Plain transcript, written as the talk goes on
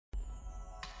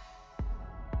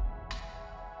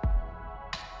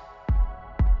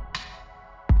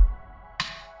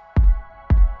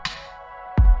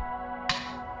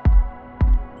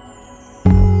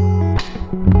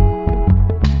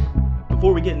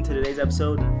into today's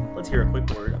episode, let's hear a quick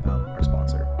word about our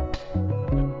sponsor.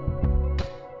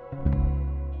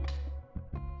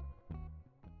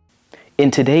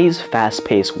 In today's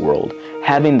fast-paced world,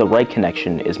 having the right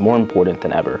connection is more important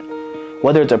than ever.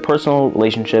 Whether it's a personal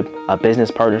relationship, a business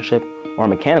partnership, or a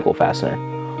mechanical fastener,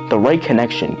 the right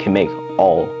connection can make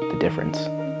all the difference.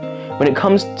 When it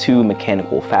comes to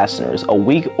mechanical fasteners, a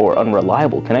weak or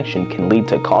unreliable connection can lead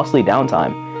to costly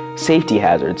downtime, safety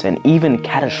hazards, and even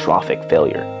catastrophic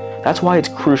failure. That's why it's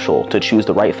crucial to choose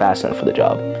the right fastener for the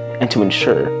job and to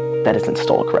ensure that it's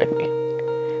installed correctly.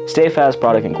 Stay Fast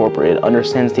Product Incorporated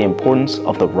understands the importance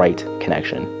of the right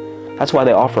connection. That's why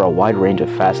they offer a wide range of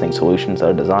fastening solutions that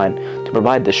are designed to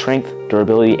provide the strength,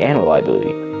 durability, and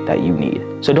reliability that you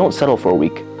need. So don't settle for a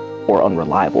weak or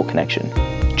unreliable connection.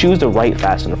 Choose the right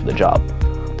fastener for the job,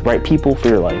 the right people for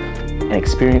your life, and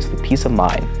experience the peace of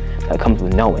mind that comes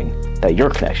with knowing that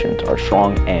your connections are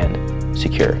strong and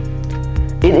secure.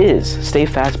 It is Stay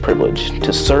Fast privilege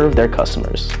to serve their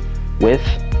customers with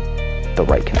the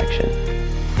right connection.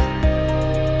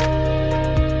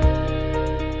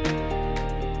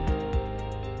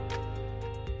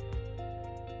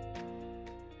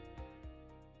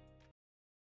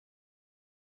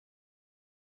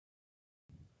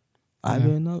 I've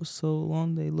been up so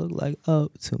long, they look like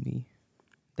up to me.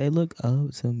 They look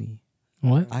up to me.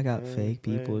 What? I got fake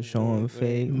people showing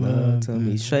fake love to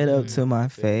me. Straight up to my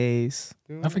face.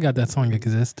 I forgot that song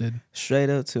existed.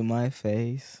 Straight up to my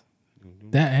face.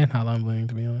 That and Hotline Bling,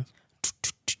 to be honest.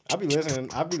 I be listening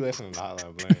to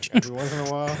Hotline Bling every once in a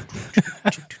while.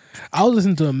 I was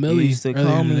listening to a You Millie. used to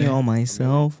call me on my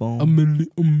cell phone. A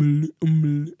Millie.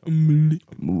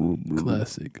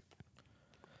 Classic.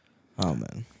 Oh,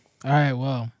 man. All right,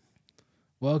 well,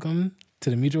 welcome to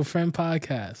the Mutual Friend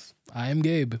Podcast. I am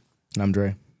Gabe. I'm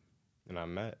Dre. And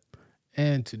I'm Matt.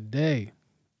 And today,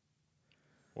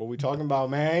 What we talking about,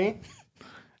 man?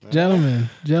 gentlemen,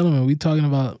 we talking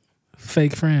about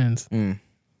fake friends. Mm.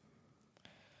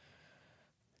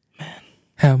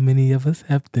 How many of us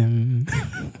have them?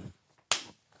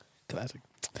 Classic.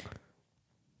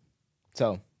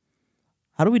 So,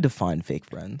 how do we define fake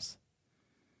friends?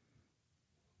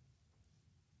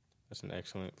 That's an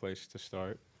excellent place to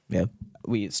start. Yeah.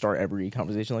 We start every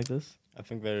conversation like this? I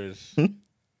think there's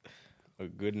a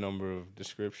good number of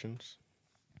descriptions.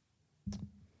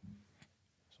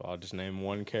 So I'll just name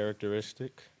one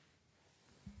characteristic.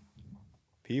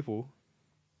 People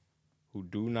who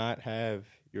do not have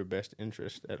your best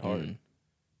interest at heart,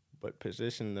 but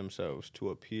position themselves to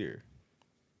appear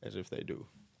as if they do.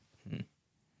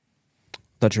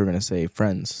 Thought you were going to say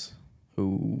friends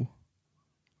who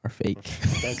are fake.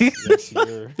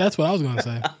 That's what I was going to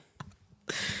say.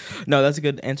 No, that's a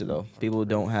good answer, though. People who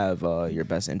don't have your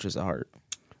best interest at heart.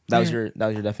 That was your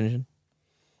definition?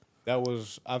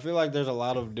 I feel like there's a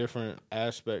lot of different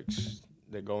aspects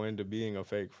that go into being a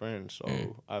fake friend, so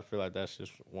I feel like that's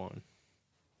just one.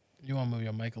 You want to move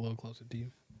your mic a little closer to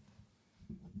you?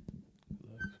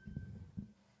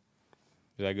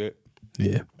 Is that good?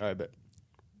 Yeah. All right, bet.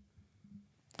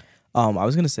 I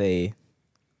was going to say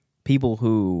people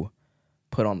who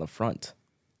put on the front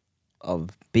of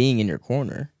being in your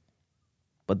corner,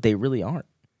 but they really aren't.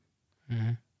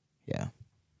 Mm-hmm. Yeah.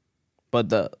 But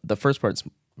the first part's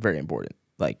very important.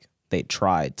 Like, they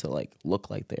try to, like, look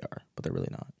like they are, but they're really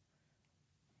not.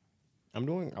 I'm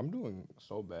doing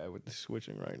so bad with the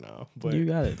switching right now. But You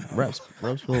got it. Reps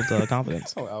build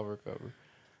confidence. oh, I'll recover.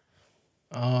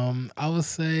 I would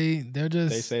say they're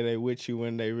just... They say they with you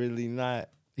when they really not.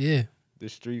 Yeah. The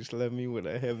streets left me with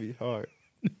a heavy heart.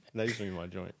 That used to be my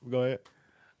joint. Go ahead.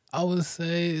 I would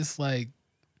say it's like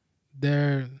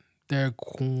they're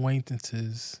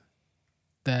acquaintances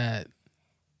that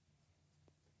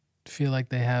feel like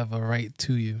they have a right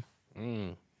to you.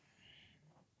 A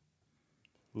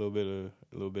little bit of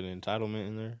entitlement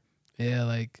in there. Yeah,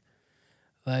 like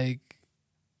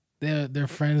they're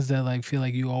friends that like feel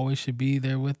like you always should be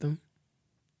there with them,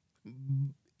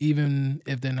 even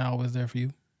if they're not always there for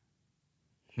you.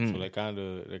 So they kind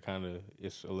of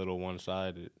it's a little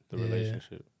one-sided, the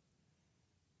relationship.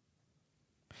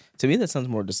 To me, that sounds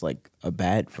more just like a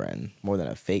bad friend more than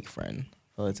a fake friend.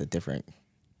 Well, it's a different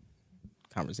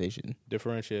conversation.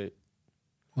 Differentiate.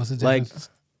 What's the Like, difference?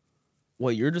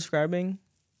 what you're describing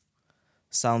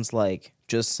sounds like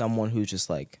just someone who's just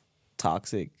like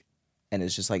toxic and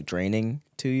is just like draining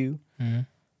to you. Mm-hmm.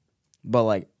 But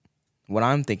like when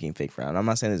I'm thinking fake friend, I'm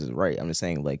not saying this is right. I'm just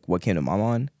saying like what came to my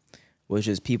mind was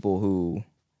just people who,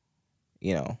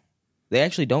 you know, they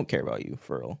actually don't care about you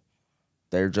for real.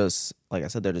 They're just, like I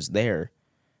said, they're just there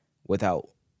without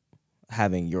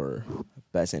having your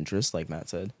best interest, like Matt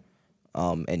said.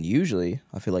 And usually,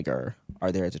 I feel like our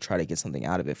are there to try to get something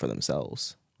out of it for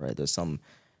themselves, right? There's some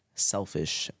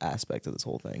selfish aspect of this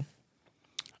whole thing.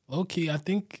 Low key, I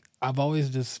think I've always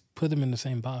just put them in the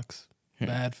same box.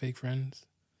 Bad fake friends.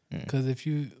 Because if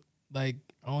you like,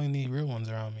 I only need real ones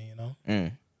around me, you know.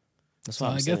 That's So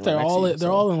why I'm I guess sitting they're right next to all you, they're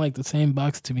so- all in like the same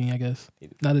box to me. I guess.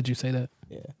 Now that you say that,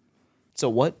 Yeah. So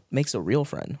what makes a real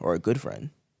friend or a good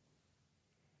friend?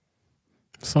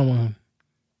 someone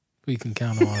we can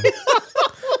count on,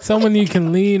 someone you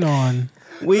can lean on.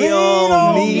 We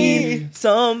all need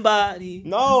somebody.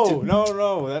 No,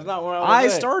 that's not where I was. I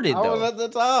at. started, I was though. at the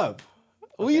top.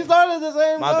 We started at the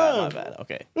same My time. bad.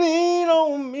 Okay. Lean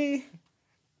on me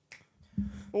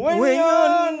when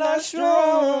you're not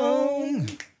strong.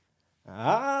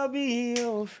 I'll be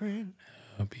your friend,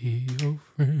 I'll be your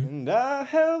friend. and I'll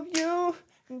help you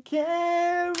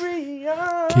carry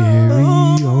on. Carry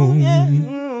on.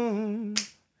 Mm.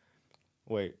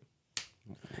 Wait.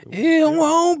 It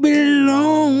won't be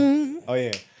long. Oh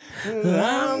yeah.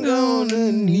 I'm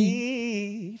gonna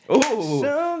need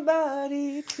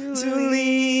somebody to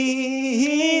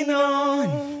lean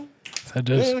on. So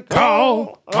just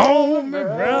call on me,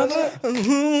 brother. When you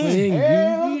need a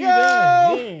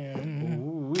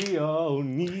hand. We all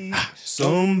need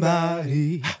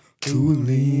Somebody to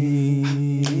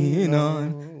lean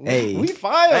on. Hey. We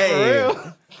fire Hey. for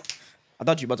real. I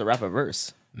thought you were about to rap a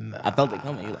verse. Nah. I felt it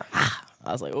coming. You were like, ah.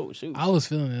 I was like, oh shoot. I was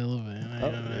feeling it a little bit.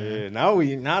 Yeah,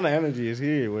 now the energy is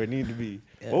here where it needs to be.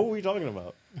 What were we talking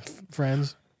about?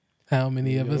 Friends, how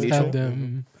many of us Mutual. have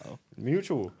them?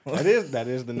 Mutual. That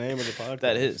is the name of the podcast.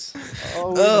 That is.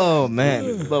 Oh, Oh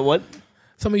man. But what?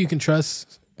 Someone you can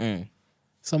trust. Mm.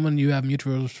 Someone you have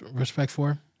mutual respect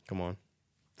for. come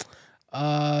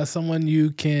on. Someone you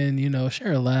can,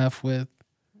 share a laugh with.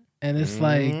 And it's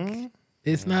like,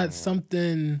 it's not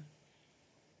something,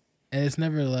 and it's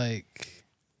never like,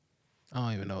 I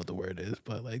don't even know what the word is,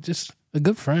 but like just a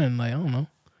good friend. Like, I don't know.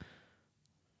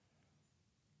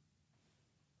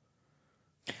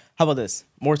 How about this?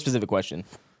 More specific question.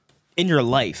 In your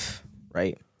life,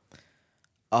 right?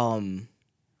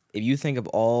 If you think of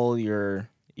all your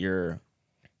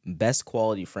best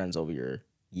quality friends over your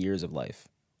years of life,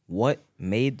 what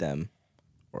made them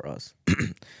or us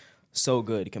so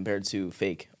good compared to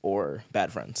fake or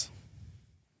bad friends?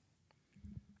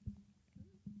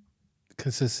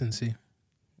 Consistency.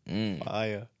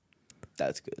 Fire.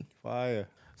 That's good. Fire.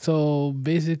 So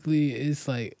basically, it's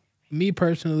like, me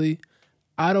personally,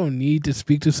 I don't need to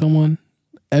speak to someone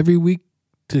every week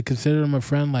to consider them a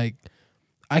friend. Like,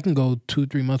 I can go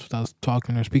 2-3 months without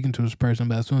talking or speaking to this person,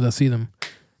 but as soon as I see them,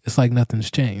 it's like nothing's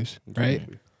changed, right?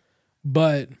 Exactly.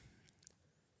 But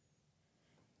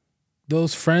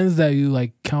those friends that you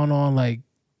like count on, like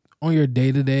on your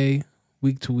day to day,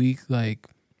 week to week, like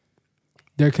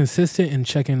they're consistent in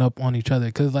checking up on each other.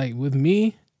 Because like with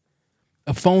me,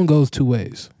 a phone goes two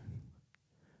ways.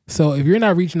 So if you're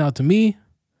not reaching out to me,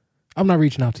 I'm not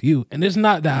reaching out to you. And it's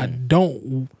not that I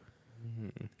don't.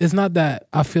 It's not that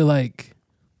I feel like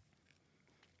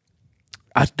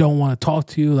I don't want to talk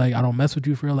to you. Like I don't mess with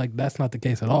you for real. Like that's not the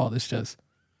case at all. It's just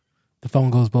the phone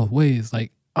goes both ways.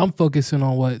 Like I'm focusing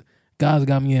on what God's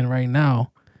got me in right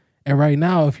now. And right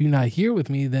now, if you're not here with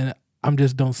me, then I'm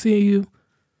just don't see you.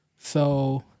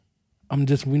 So we're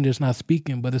just not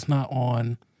speaking, but it's not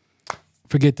on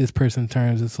forget this person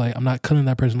terms. It's like I'm not cutting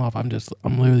that person off. I'm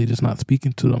literally just not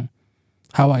speaking to them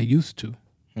how I used to.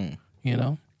 You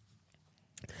know?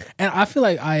 And I feel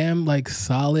like I am like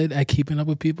solid at keeping up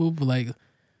with people, but like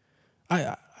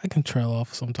I can trail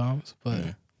off sometimes,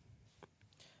 but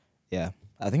Yeah,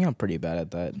 I think I'm pretty bad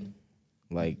at that.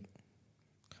 Like,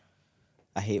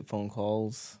 I hate phone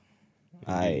calls.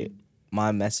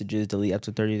 My messages delete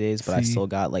after 30 days, but I See? still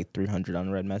got like 300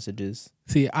 unread messages.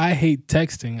 see, I hate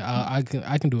texting.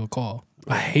 I can do a call.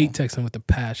 I hate texting with a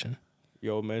passion.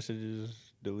 Your messages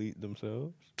delete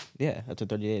themselves. Yeah, after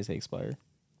 30 days they expire.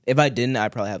 If I didn't,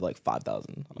 I'd probably have like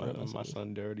 5,000 unread My messages.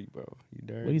 son dirty, bro. You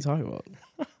dirty. What are you talking about?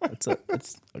 It's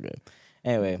okay.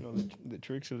 Anyway, You know the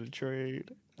tricks of the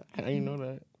trade. I didn't know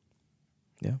that.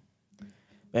 yeah.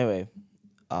 Anyway,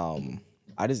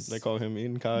 I just They call him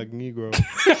incognito.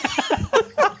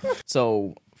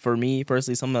 So for me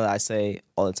personally, something that I say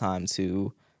all the time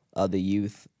to the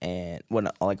youth and when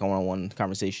like on one-on-one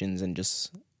conversations and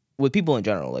just with people in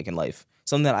general, like in life,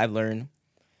 something that I've learned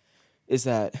is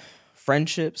that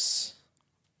friendships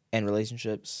and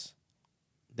relationships,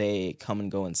 they come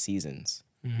and go in seasons,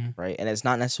 right? And it's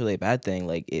not necessarily a bad thing,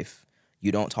 like if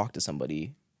you don't talk to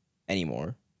somebody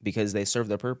anymore because they serve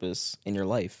their purpose in your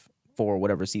life for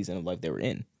whatever season of life they were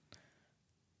in.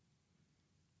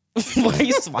 Why are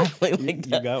you smiling like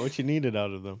You that? got what you needed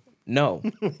out of them. No.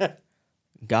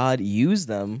 God used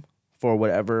them for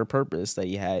whatever purpose that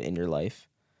He had in your life,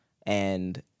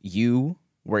 and you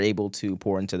were able to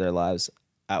pour into their lives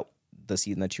out the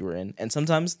season that you were in. And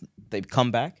sometimes they come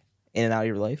back in and out of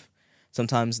your life.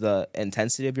 Sometimes the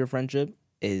intensity of your friendship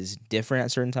is different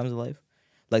at certain times of life.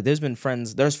 Like there's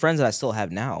friends that I still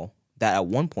have now that at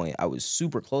one point I was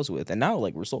super close with, and now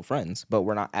like we're still friends, but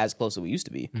we're not as close as we used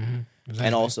to be. Exactly.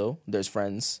 And also there's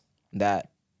friends that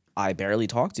I barely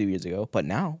talked to years ago, but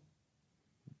now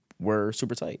we're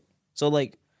super tight. So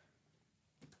like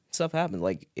stuff happens.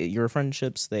 Like your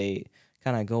friendships, they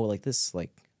kind of go like this, like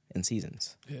in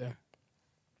seasons. Yeah.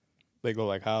 They go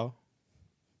like how?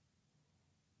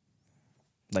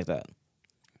 Like that.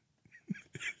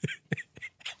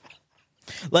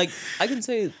 Like I can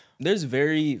say there's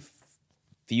very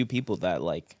few people that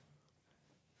like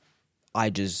I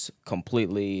just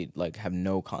completely like have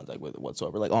no contact with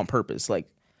whatsoever, like on purpose. Like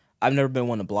I've never been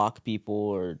one to block people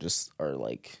or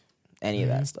like any of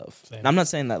that stuff. Same. And I'm not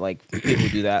saying that like people who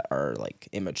do that are like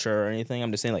immature or anything.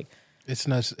 I'm just saying like It's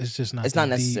not. It's just not. it's that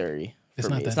not deep. necessary It's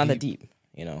for not me. that It's not that deep. deep.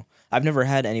 You know, I've never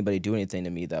had anybody do anything to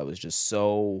me that was just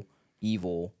so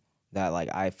evil that like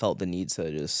I felt the need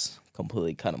to just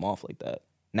completely cut them off like that.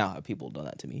 Now, have people done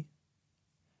that to me?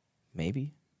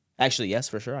 Maybe. Actually, yes,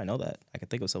 for sure. I know that. I can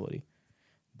think of somebody.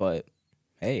 But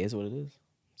hey, it's what it is.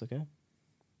 It's okay.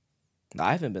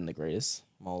 I haven't been the greatest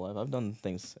my whole life. I've done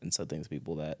things and said things to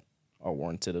people that are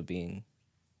warranted of being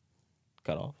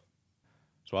cut off.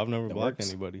 So I've never It blocked works.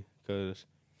 anybody because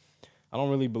I don't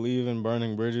really believe in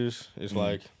burning bridges. It's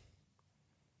like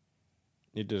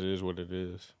it just is what it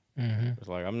is. Mm-hmm. It's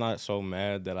like I'm not so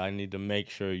mad that I need to make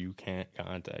sure you can't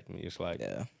contact me. It's like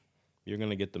Yeah. you're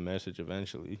gonna get the message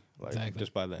eventually, like Exactly.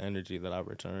 just by the energy that I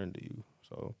return to you.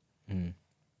 So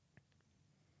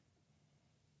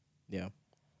Yeah.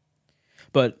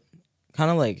 But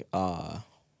kind of like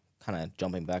kind of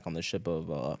jumping back on the ship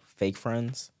of fake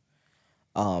friends.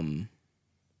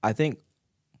 I think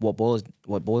what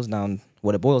it boils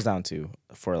down to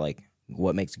for like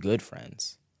what makes good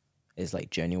friends is like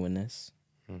genuineness,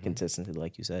 consistency,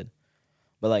 like you said.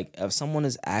 But like if someone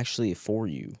is actually for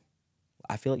you,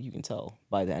 I feel like you can tell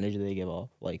by the energy they give off.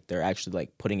 Like they're actually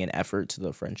like putting an effort to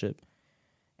the friendship,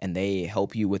 and they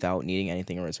help you without needing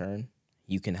anything in return.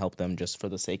 You can help them just for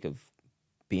the sake of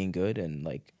being good and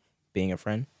like being a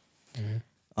friend.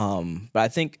 But I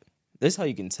think this is how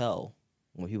you can tell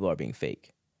when people are being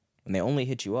fake. When they only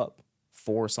hit you up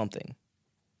for something,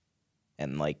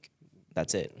 and like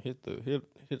that's it.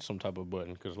 hit some type of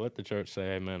button because let the church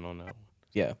say amen on that one.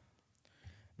 Yeah.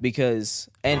 Because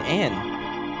and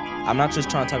I'm not just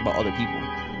trying to talk about other people.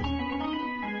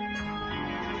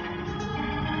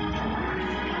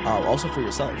 Also for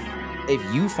yourself. If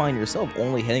you find yourself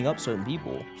only hitting up certain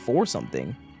people for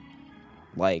something,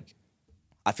 like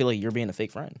I feel like you're being a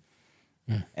fake friend.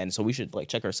 And so we should like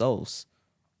check ourselves,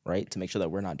 right, to make sure that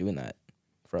we're not doing that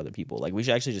for other people. Like we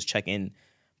should actually just check in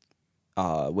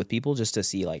with people just to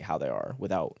see like how they are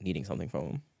without needing something from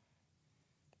them.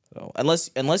 So unless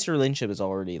your relationship is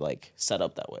already like set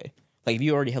up that way, like if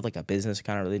you already have like a business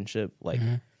kind of relationship, like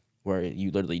where you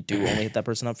literally do only hit that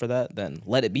person up for that, then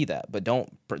let it be that. But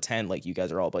don't pretend like you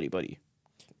guys are all buddy buddy.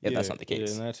 If that's not the case.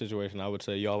 Yeah, in that situation, I would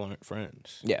say y'all aren't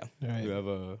friends. Yeah. Right. You have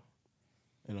an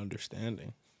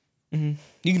understanding. You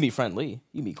can be friendly,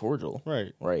 you can be cordial,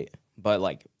 Right. right? But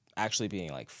like actually being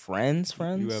like friends.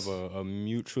 You have a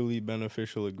mutually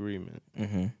beneficial agreement,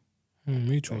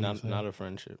 Mutual. not a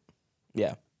friendship.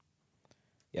 Yeah.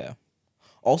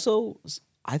 Also,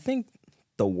 I think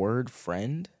the word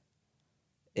friend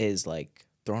is like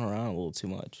thrown around a little too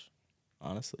much,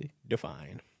 honestly.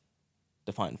 Define.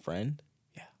 Define friend.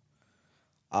 Yeah.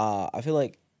 I feel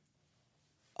like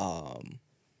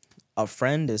a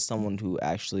friend is someone who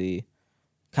actually,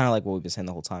 kind of like what we've been saying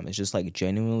the whole time, is just like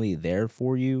genuinely there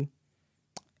for you,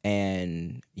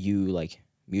 and you like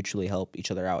mutually help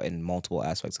each other out in multiple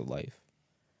aspects of life.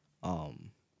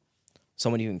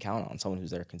 Someone you can count on, someone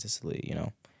who's there consistently, you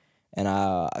know. And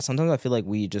sometimes I feel like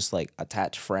we just like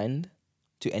attach friend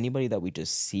to anybody that we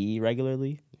just see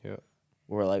regularly. Yeah.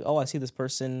 We're like, oh, I see this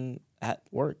person at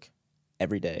work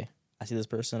every day. I see this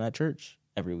person at church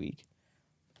every week.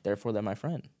 Therefore, they're my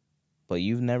friend. But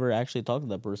you've never actually talked to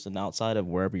that person outside of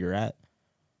wherever you're at.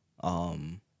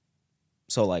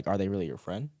 So, like, are they really your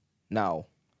friend? Now,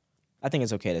 I think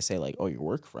it's okay to say, like, oh, you're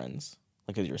work friends.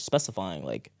 Like, because you're specifying,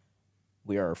 like,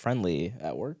 we are friendly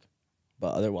at work.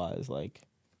 But otherwise, like,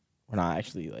 we're not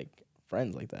actually, like,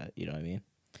 friends like that. You know what I mean?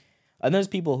 And there's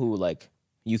people who, like,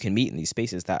 you can meet in these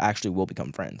spaces that actually will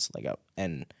become friends. Like,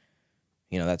 and,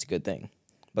 you know, that's a good thing.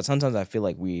 But sometimes I feel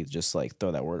like we just, like,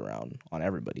 throw that word around on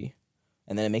everybody.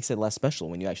 And then it makes it less special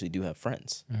when you actually do have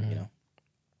friends, you know?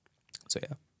 So,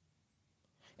 yeah.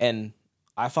 And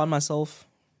I find myself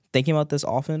thinking about this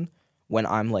often when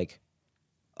I'm like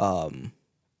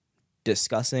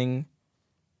discussing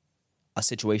a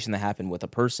situation that happened with a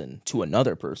person to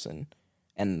another person,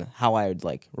 and how I would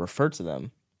like refer to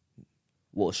them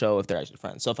will show if they're actually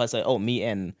friends. So if I say, oh, me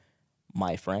and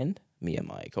my friend, me and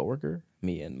my coworker,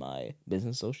 me and my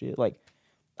business associate, like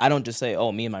I don't just say,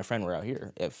 oh, me and my friend were out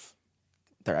here if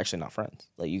they're actually not friends.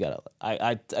 Like you gotta,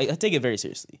 I take it very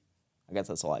seriously. I guess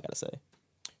that's all I gotta say.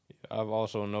 I've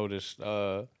also noticed,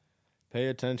 pay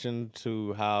attention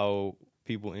to how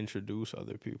people introduce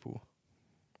other people,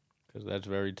 because that's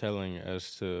very telling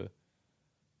as to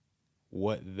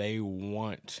what they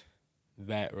want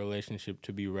that relationship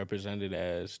to be represented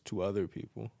as to other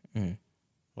people.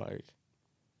 Like,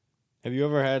 have you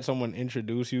ever had someone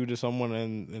introduce you to someone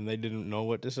and they didn't know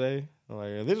what to say?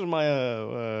 Like, this is my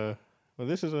well,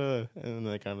 this is and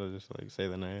they kind of just like say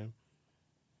the name.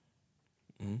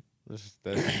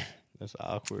 That's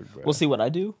awkward, bro. We'll see what I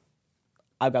do.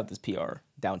 I've got this PR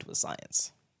down to a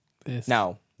science.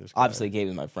 Now, obviously, Gabe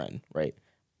is my friend, right?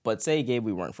 But say, Gabe,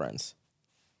 we weren't friends.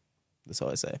 That's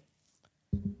all I say.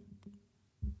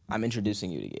 I'm introducing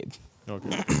you to Gabe.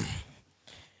 Okay.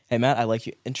 Hey, Matt, I'd like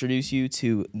to introduce you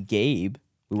to Gabe.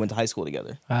 We went to high school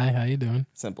together. Hi, how you doing?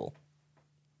 Simple.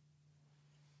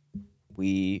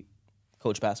 We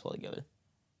coach basketball together.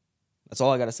 That's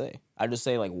all I got to say. I just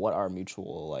say, like, what our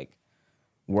mutual, like,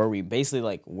 where we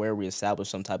establish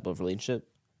some type of relationship.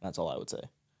 That's all I would say.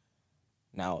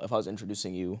 Now, if I was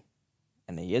introducing you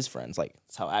and he is friends, like,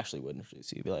 that's how I actually would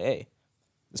introduce you. Be like, hey,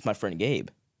 this is my friend Gabe.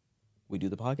 We do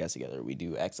the podcast together. We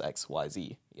do X, X, Y,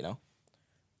 Z, you know?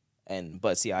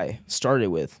 But see, I started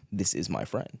with, this is my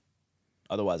friend.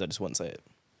 Otherwise, I just wouldn't say it.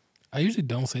 I usually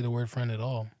don't say the word friend at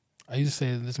all. I usually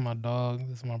say, this is my dog,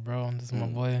 this is my bro, this is my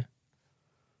boy.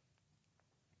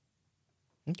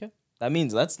 Okay. That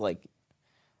means that's like,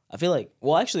 I feel like,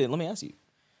 well, actually, let me ask you.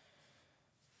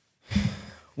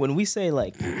 When we say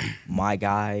like, my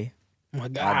guy, my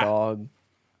dog,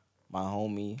 my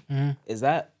homie, is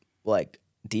that like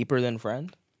deeper than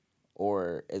friend?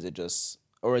 Or is it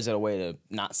a way to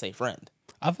not say friend?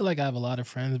 I feel like I have a lot of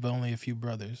friends, but only a few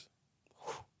brothers.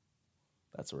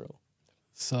 That's real.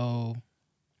 So,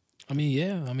 I mean,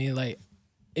 yeah. I mean, like,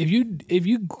 if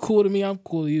you cool to me, I'm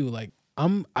cool to you. Like,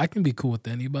 I can be cool with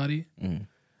anybody.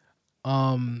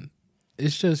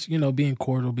 It's just, being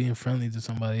cordial, being friendly to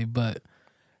somebody. But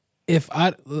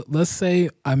let's say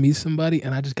I meet somebody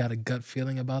and I just got a gut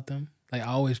feeling about them. Like, I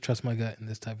always trust my gut in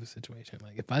this type of situation.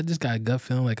 Like, if I just got a gut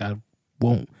feeling, like, I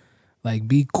won't, like,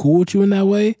 be cool with you in that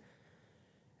way.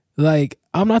 Like,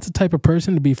 I'm not the type of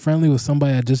person to be friendly with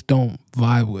somebody I just don't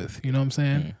vibe with. You know what I'm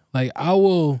saying? Like, I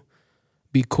will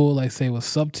be cool, like, say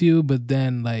what's up to you, but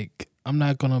then, like, I'm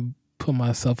not going to put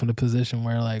myself in a position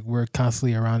where, like, we're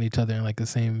constantly around each other in, like, the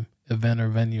same event or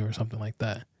venue or something like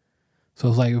that. So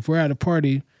it's like, if we're at a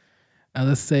party, and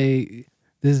let's say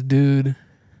this dude,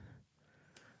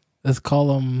 let's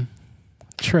call him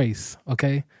Trace,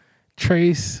 okay?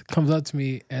 Trace comes up to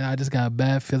me, and I just got a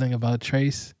bad feeling about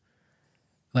Trace.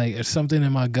 Like, if something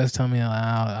in my guts tell me, like,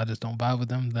 I just don't vibe with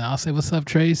them, then I'll say, what's up,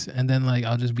 Trace? And then, like,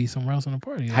 I'll just be somewhere else in the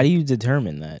party. Like, how do you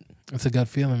determine that? It's a gut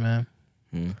feeling, man.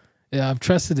 Yeah, I've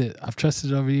trusted it. I've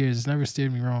trusted it over years. It's never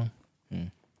steered me wrong.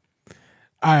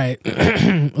 All right.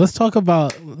 Let's talk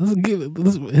about,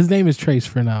 his name is Trace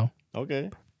for now. Okay.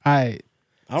 All right.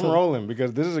 I'm rolling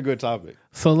because this is a good topic.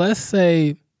 So let's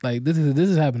say, like, this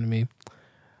has happened to me.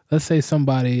 Let's say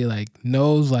somebody, like,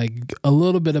 knows, like, a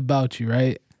little bit about you,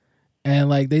 right? And,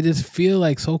 like, they just feel,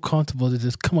 like, so comfortable to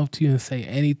just come up to you and say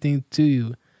anything to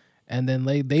you. And then,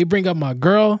 like, they bring up my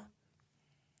girl.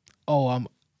 Oh,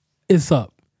 it's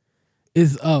up.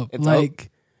 It's up. It's like, up.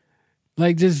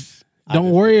 Like, just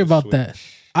don't worry about that.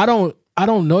 I don't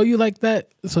know you like that,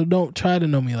 so don't try to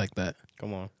know me like that.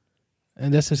 Come on.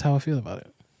 And that's just how I feel about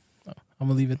it. I'm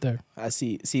gonna leave it there. I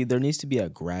see. See, there needs to be a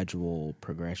gradual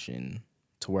progression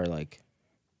to where, like,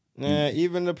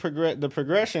 even the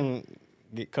progression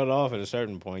get cut off at a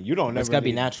certain point. It's gotta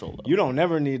be natural, though. You don't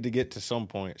never need to get to some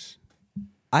points.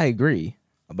 I agree,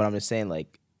 but I'm just saying,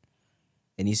 like,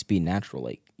 it needs to be natural.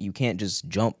 Like, you can't just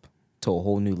jump to a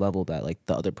whole new level that, like,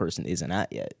 the other person isn't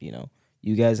at yet.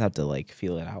 You guys have to, like,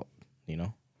 feel it out.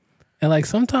 And, like,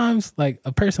 sometimes, like,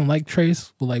 a person like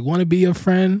Trace will, like, want to be your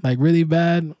friend, like, really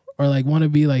bad, or, like, want to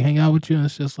be, like, hang out with you, and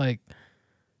it's just like,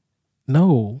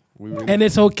 no. And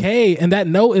it's okay, and that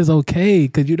no is okay,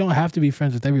 because you don't have to be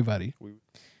friends with everybody.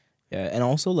 Yeah, and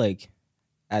also, like,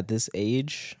 at this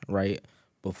age, right,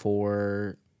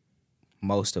 before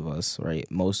most of us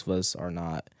are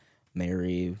not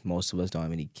married. Most of us don't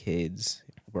have any kids.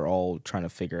 We're all trying to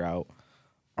figure out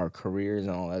our careers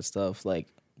and all that stuff. Like,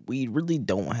 we really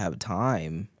don't have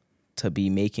time to be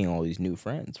making all these new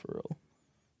friends for real.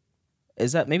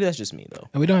 Is that, maybe that's just me though.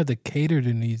 And we don't have to cater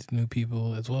to these new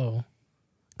people as well.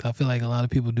 'Cause I feel like a lot of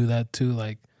people do that too.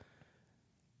 Like,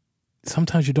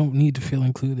 sometimes you don't need to feel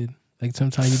included. Like,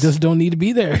 sometimes you just don't need to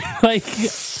be there. Like,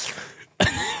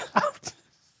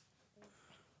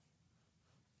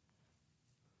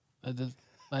 I just,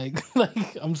 like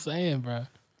I'm saying, bro.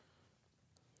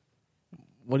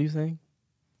 What are you saying?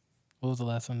 What was the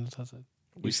last sentence I said?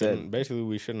 We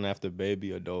shouldn't have to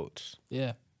baby adults.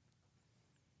 Yeah.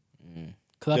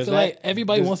 Because I Does feel that- like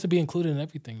everybody does- wants to be included in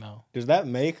everything now. Does that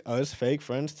make us fake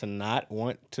friends to not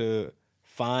want to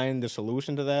find the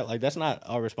solution to that? Like, that's not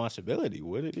our responsibility,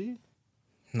 would it be?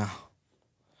 No.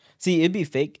 See, it'd be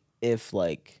fake if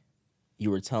like you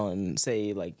were telling,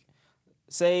 say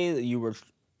you were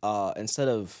instead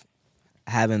of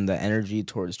having the energy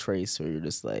towards Trace, or you're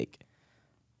just like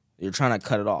you're trying to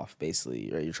cut it off,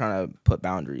 basically, or you're trying to put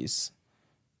boundaries,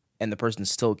 and the person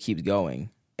still keeps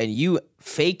going, and you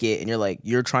fake it, and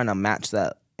you're trying to match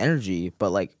that energy,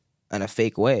 but like in a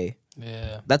fake way.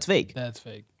 Yeah. That's fake. That's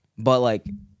fake. But like,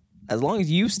 as long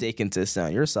as you stay consistent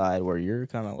on your side, where you're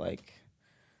kind of like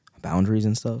boundaries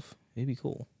and stuff, it'd be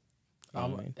cool. You know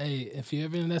what I mean? Hey, if you're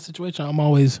ever in that situation, I'm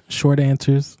always short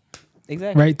answers,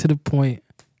 Exactly. right to the point,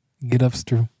 get ups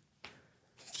through.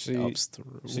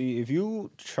 See, if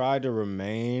you try to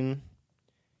remain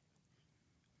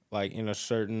like in a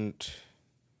certain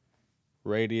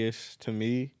radius to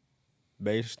me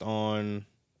based on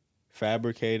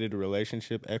fabricated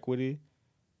relationship equity,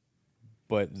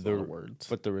 but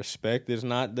the respect is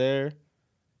not there,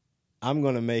 I'm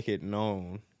going to make it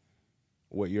known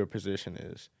what your position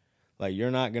is. Like,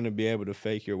 you're not going to be able to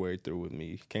fake your way through with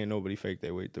me. Can't nobody fake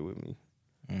their way through with me.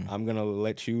 I'm going to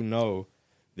let you know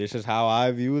this is how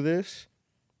I view this,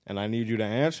 and I need you to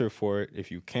answer for it.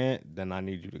 If you can't, then I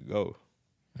need you to go.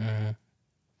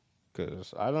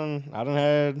 Because I done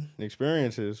had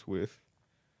experiences with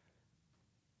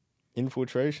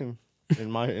infiltration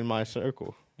in my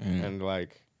circle. And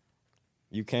like,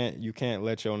 you can't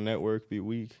let your network be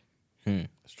weak.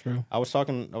 It's true. I was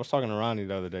talking to Ronnie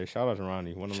the other day. Shout out to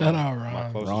Ronnie, one of Shout my out, Ron.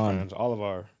 my closest Ron. friends, all of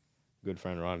our good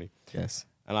friend Ronnie. Yes.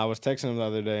 And I was texting him the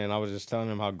other day, and I was just telling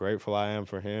him how grateful I am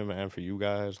for him and for you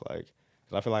guys. Like,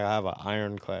 'cause I feel like I have an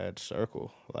ironclad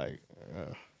circle. Like,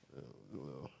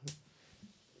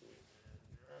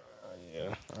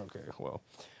 yeah, okay, well,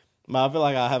 but I feel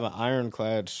like I have an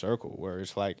ironclad circle where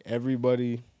it's like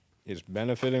everybody is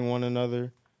benefiting one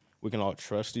another. We can all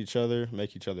trust each other,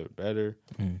 make each other better,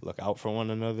 look out for one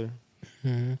another.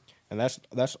 And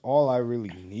that's all I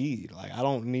really need. Like, I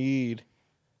don't need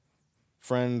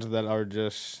friends that are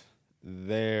just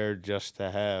there just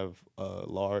to have a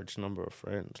large number of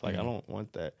friends. Like, I don't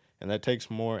want that. And that takes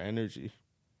more energy,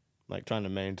 like trying to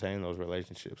maintain those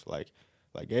relationships. Like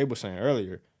Gabe was saying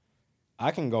earlier,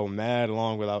 I can go mad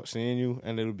long without seeing you,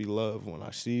 and it'll be love when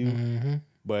I see you.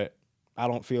 But I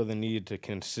don't feel the need to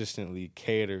consistently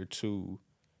cater to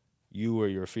you or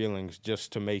your feelings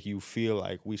just to make you feel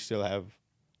like we still have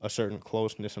a certain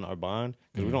closeness in our bond.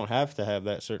 Because we don't have to have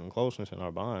that certain closeness in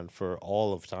our bond for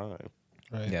all of time.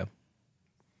 Right. Yeah.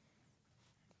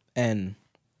 And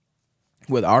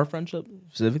with our friendship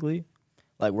specifically,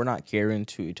 like, we're not caring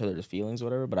to each other's feelings or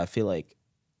whatever, but I feel like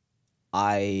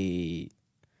I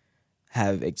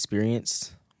have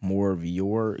experienced more of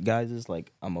your guys'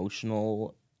 like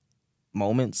emotional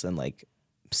moments and like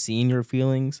seeing your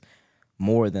feelings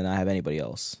more than I have anybody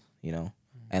else, you know?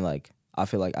 And like, I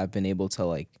feel like I've been able to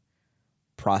like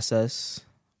process,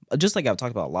 just like I've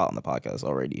talked about a lot on the podcast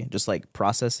already, just like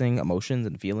processing emotions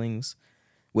and feelings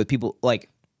with people, like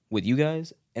with you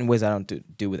guys, in ways I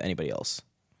don't do with anybody else.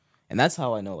 And that's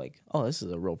how I know, like, oh, this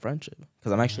is a real friendship,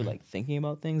 because I'm actually like thinking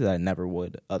about things that I never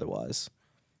would otherwise.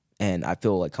 And I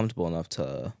feel like comfortable enough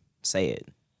to say it.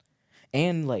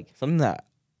 And like, something that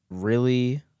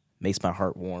really makes my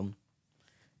heart warm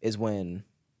is when,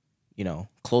 you know,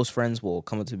 close friends will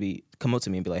come up to me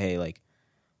and be like, hey, like,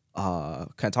 can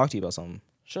I talk to you about something?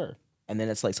 Sure. And then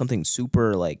it's like something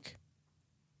super like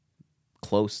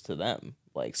close to them,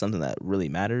 like something that really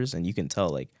matters, and you can tell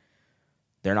like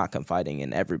they're not confiding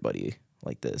in everybody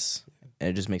like this, and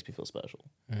it just makes me feel special,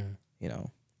 you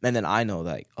know. And then I know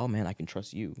that, like, oh man, I can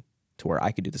trust you to where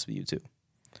I could do this with you too.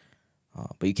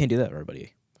 But you can't do that with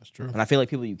everybody. That's true. And I feel like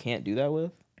people you can't do that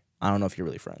with, I don't know if you're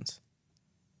really friends.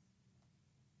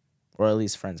 Or at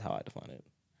least friends how I define it.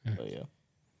 But yeah.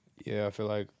 Yeah, I feel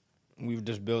like we've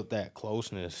just built that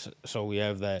closeness, so we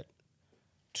have that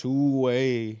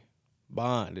two-way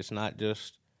bond. It's not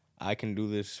just I can do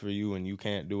this for you and you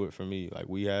can't do it for me. Like,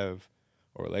 we have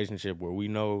a relationship where we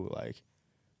know, like,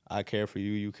 I care for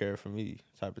you, you care for me,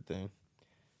 type of thing.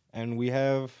 And we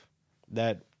have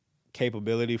that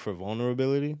capability for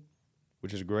vulnerability,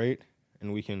 which is great,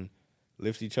 and we can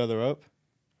lift each other up.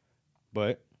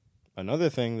 But another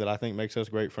thing that I think makes us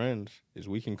great friends is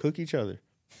we can cook each other.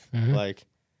 Mm-hmm. Like,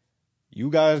 you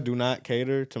guys do not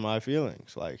cater to my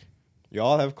feelings. Like,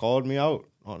 y'all have called me out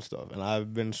on stuff, and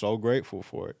I've been so grateful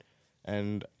for it.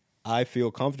 And I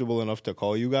feel comfortable enough to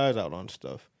call you guys out on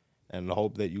stuff and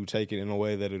hope that you take it in a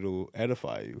way that it'll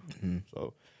edify you. Mm-hmm.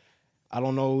 So I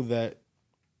don't know that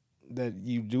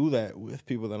you do that with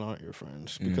people that aren't your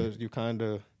friends, because you kind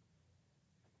of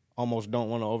almost don't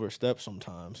want to overstep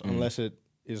sometimes, unless it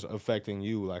is affecting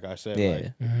you. Like I said,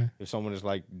 like, if someone is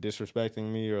like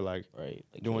disrespecting me or like, Right,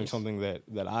 like doing this. something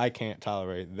that I can't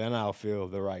tolerate, then I'll feel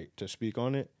the right to speak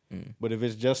on it. But if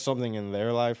it's just something in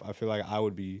their life, I feel like I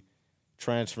would be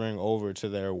transferring over to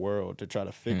their world to try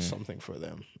to fix something for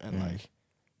them. And like,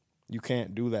 you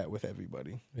can't do that with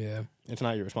everybody. Yeah. It's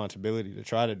not your responsibility to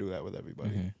try to do that with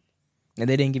everybody. And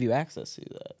they didn't give you access to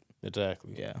that.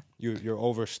 Exactly. Yeah. You're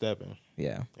overstepping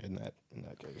Yeah. in that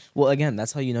case. Well, again,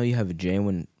 that's how you know you have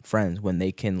genuine friends, when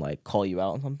they can like call you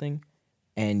out on something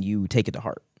and you take it to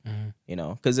heart. You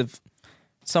know, because if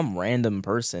some random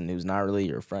person who's not really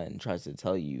your friend tries to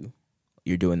tell you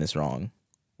you're doing this wrong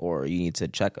or you need to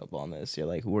check up on this, you're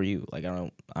like, who are you? Like,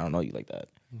 I don't know you like that.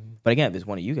 But again, if it's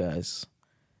one of you guys,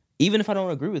 even if I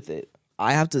don't agree with it,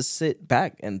 I have to sit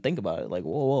back and think about it. Like,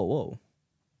 whoa.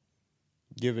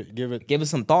 Give it. Give it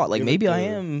some thought. Like, Give maybe it I the-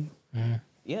 am.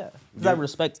 Yeah.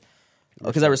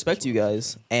 Because I respect you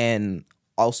guys, and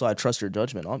also I trust your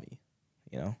judgment on me.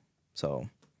 You know? So.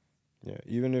 Yeah.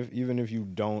 Even if you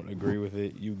don't agree with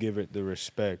it, you give it the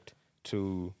respect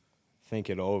to think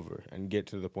it over and get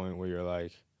to the point where you're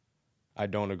like, I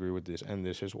don't agree with this, and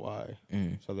this is why,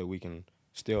 so that we can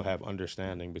still have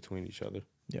understanding between each other.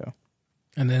 Yeah.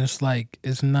 And then it's like,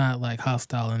 it's not like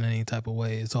hostile in any type of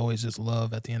way. It's always just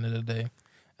love at the end of the day.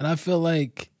 And I feel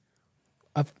like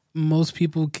most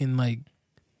people can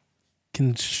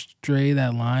stray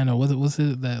that line, or what's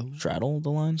it that Straddle the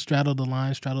line? straddle the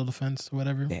line, straddle the fence, or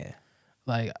whatever. Yeah.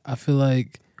 Like, I feel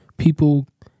like people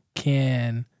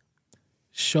can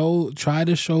try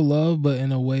to show love, but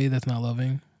in a way that's not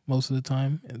loving most of the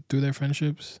time, and through their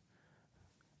friendships.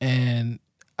 And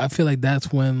I feel like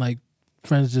that's when like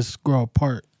friends just grow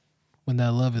apart, when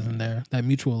that love isn't there, that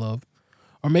mutual love.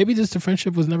 Or maybe just the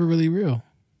friendship was never really real.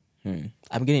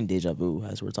 I'm getting deja vu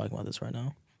as we're talking about this right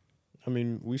now. I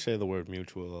mean, we say the word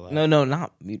mutual a lot. No,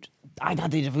 not mutual. I got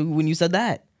deja vu when you said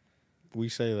that. We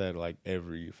say that like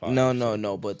every 5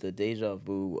 No. But the deja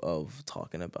vu of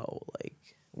talking about like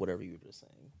whatever you were just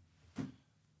saying.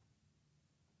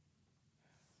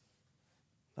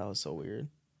 That was so weird.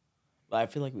 But I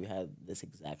feel like we had this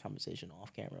exact conversation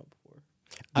off camera before.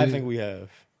 I think we have.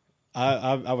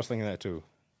 I was thinking that too.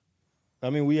 I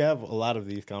mean, we have a lot of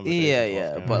these conversations. Yeah.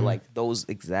 off camera. But like those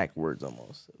exact words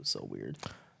almost. It was so weird.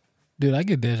 Dude, I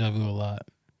get deja vu a lot.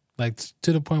 Like,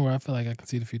 to the point where I feel like I can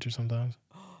see the future sometimes.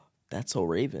 That's so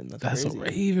Raven. That's crazy. so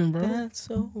Raven, bro. That's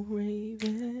so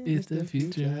Raven. It's the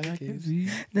future I can see.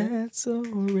 That's so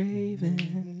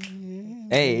Raven.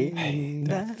 Hey,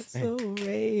 that's so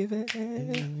Raven.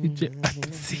 Future I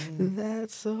can see.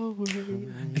 That's so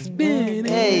Raven. It's been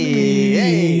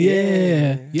Hey,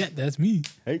 yeah. Yeah, that's me.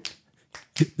 Hey,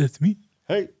 Yeah, that's me.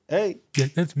 hey, Yeah,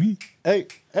 that's me. hey.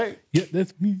 Yeah,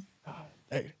 that's me.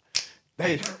 Hey.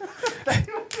 Hey,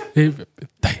 we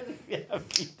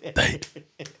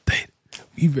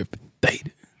rip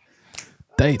it.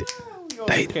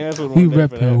 Canceled We one day rip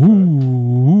for it. that, bro.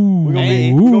 Ooh. We're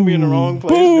gonna be in the wrong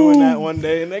place doing that one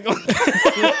day, and they're gonna.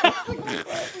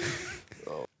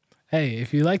 Hey,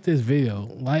 if you like this video,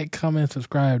 like, comment,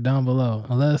 subscribe down below,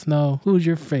 and let us know who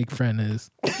your fake friend is.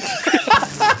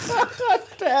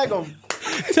 Tag them.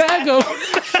 Tag them.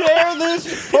 Share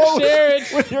this post. Share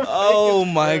it. With your Oh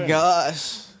fakest my friend.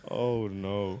 gosh. Oh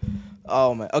no.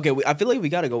 Oh man. Okay, I feel like we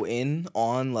got to go in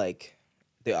on like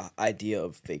the idea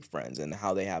of fake friends and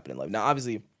how they happen in life. Now,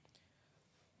 obviously,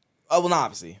 not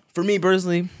obviously. For me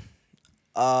personally,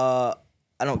 I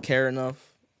don't care enough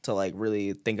to like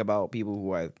really think about people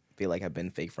who I feel like have been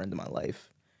fake friends in my life.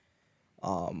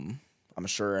 I'm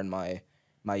sure in my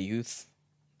youth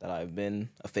that I've been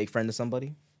a fake friend to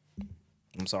somebody.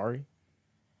 I'm sorry.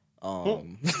 I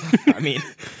mean,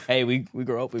 hey, we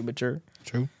grow up, we mature.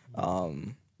 True.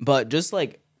 But just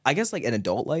like, I guess like in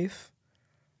adult life,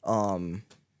 what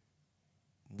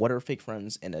are fake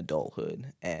friends in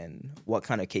adulthood, and what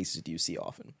kind of cases do you see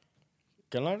often?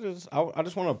 Can I just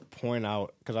want to point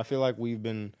out, because I feel like we've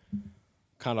been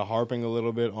kind of harping a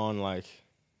little bit on like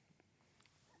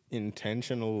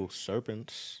intentional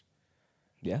serpents.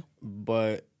 Yeah.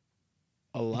 But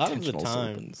a lot of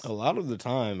the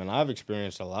time, and I've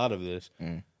experienced a lot of this,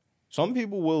 some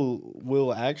people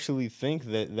will actually think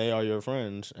that they are your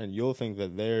friends, and you'll think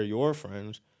that they're your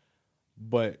friends,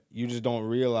 but you just don't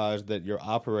realize that you're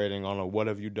operating on a "what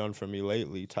have you done for me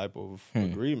lately" type of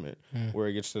agreement, where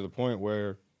it gets to the point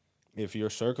where if your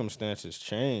circumstances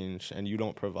change and you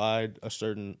don't provide a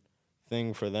certain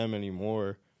thing for them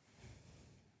anymore,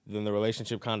 then the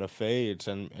relationship kind of fades,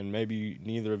 and maybe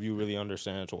neither of you really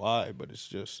understands why, but it's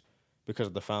just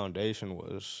because the foundation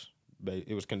was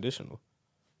conditional.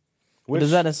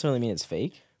 Does that necessarily mean it's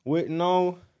fake?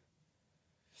 No,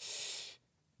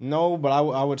 but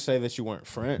I would say that you weren't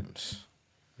friends.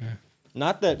 Yeah.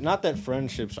 Not that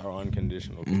friendships are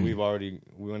unconditional, because we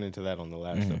went into that on the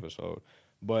last episode,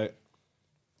 but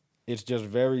it's just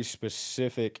very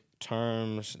specific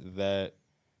terms that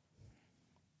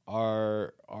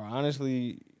are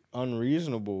honestly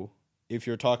unreasonable if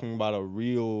you're talking about a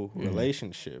real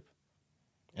relationship.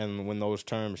 And when those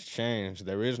terms change,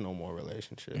 there is no more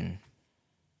relationship.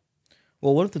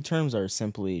 Well, what if the terms are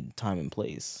simply time and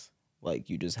place? Like,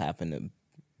 you just happen to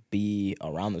be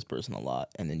around this person a lot,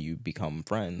 and then you become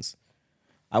friends.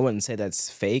 I wouldn't say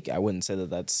that's fake. I wouldn't say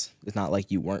that it's not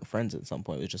like you weren't friends at some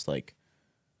point. It's just like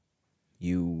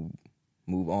you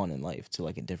move on in life to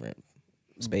like a different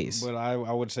space. But I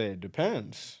would say it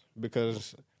depends,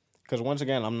 because once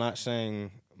again, I'm not saying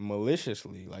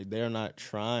maliciously. Like, they're not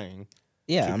trying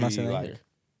I'm not saying like either.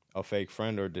 a fake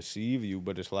friend or deceive you,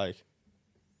 but it's like,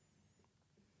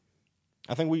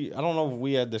 I don't know if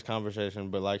we had this conversation,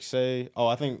 but like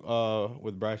I think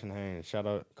with Bryson Haynes, shout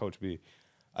out Coach B,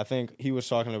 I think he was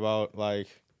talking about like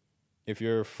if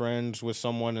you're friends with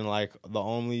someone and like the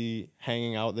only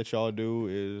hanging out that y'all do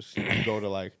is you go to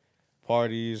like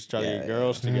parties, try to get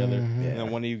girls together, and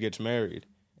then one of you gets married,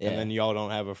 and then y'all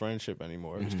don't have a friendship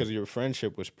anymore. It's because your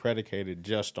friendship was predicated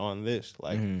just on this.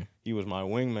 Like, he was my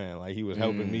wingman. Like, he was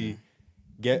helping me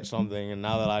get something, and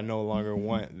now that I no longer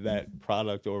want that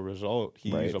product or result,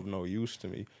 he's of no use to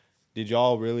me. Did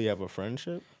y'all really have a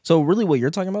friendship? So really what you're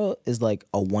talking about is like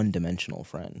a one-dimensional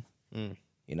friend.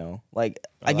 You know? Like,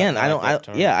 again, I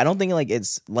don't think like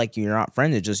it's like you're not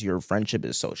friends, it's just your friendship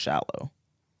is so shallow.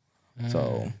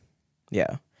 So,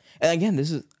 yeah. And again,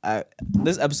 this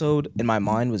episode in my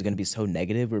mind was going to be so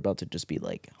negative. We're about to just be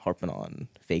like harping on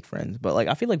fake friends. But like,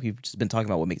 I feel like we've just been talking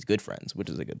about what makes good friends, which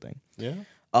is a good thing. Yeah.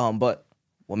 But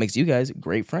what makes you guys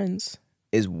great friends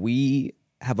is we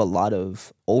have a lot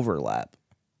of overlap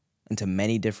into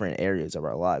many different areas of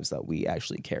our lives that we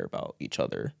actually care about each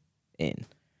other in.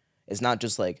 It's not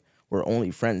just like we're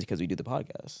only friends because we do the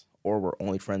podcast, or we're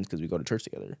only friends because we go to church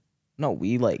together. No,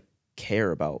 we like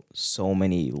care about so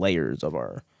many layers of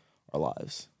our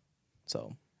lives.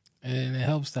 So, and it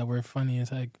helps that we're funny as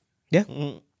heck. Yeah.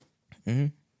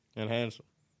 And handsome.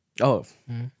 Oh,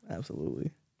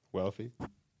 absolutely. Wealthy.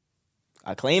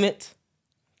 I claim it.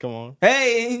 Come on.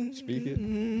 Hey. Speak it.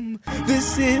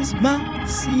 This is my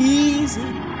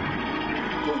season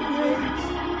for grace,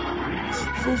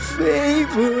 for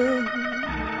favor.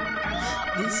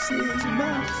 This is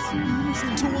my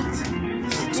season to what?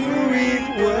 To reap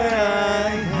what I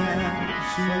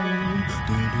have sown.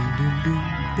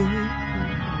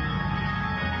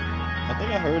 I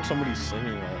think I heard somebody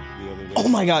singing that the other day. Oh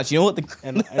my gosh, you know what?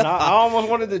 And I almost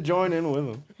wanted to join in with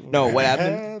them. No, what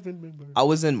happened? I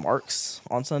was in Mark's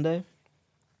on Sunday,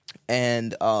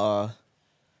 and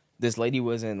this lady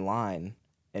was in line,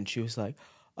 and she was like,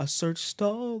 I searched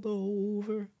all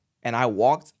over. And I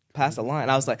walked past the line.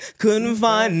 I was like, couldn't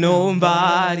find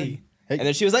nobody. Hey. And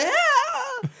then she was like,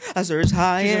 ah! I searched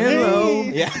high and low.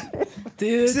 Yeah.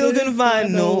 Still couldn't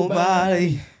find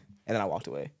nobody. And then I walked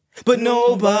away. But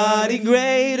nobody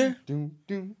greater.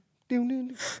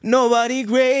 Nobody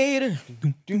greater.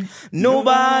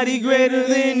 Nobody greater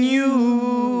than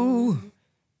you.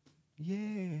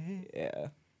 Yeah.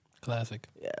 Classic.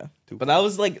 Yeah. But that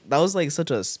was like such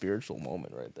a spiritual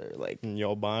moment right there. Like,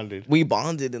 y'all bonded. We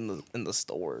bonded in the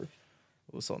store.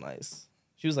 It was so nice.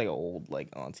 She was like an old like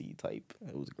auntie type.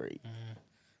 It was great. Yeah.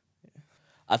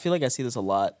 I feel like I see this a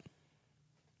lot,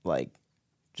 like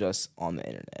just on the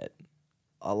internet.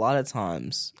 A lot of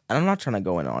times, and I'm not trying to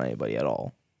go in on anybody at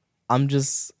all. I'm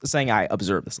just saying I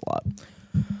observe this a lot.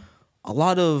 A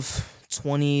lot of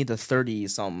 20 to 30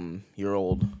 something year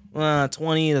old,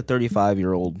 20 to 35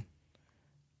 year old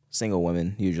single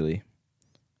women usually.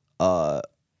 I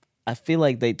feel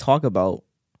like they talk about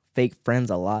fake friends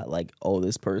a lot, like, oh,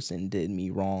 this person did me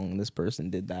wrong, this person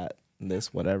did that,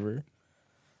 this whatever,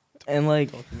 and like,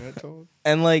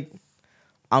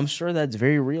 I'm sure that's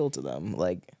very real to them.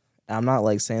 Like, I'm not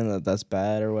like saying that that's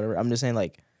bad or whatever. I'm just saying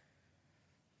like,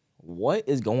 what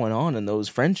is going on in those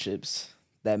friendships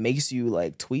that makes you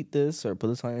like tweet this or put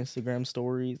this on Instagram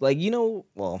stories? Like,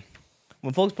 well,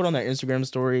 when folks put on their Instagram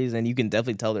stories and you can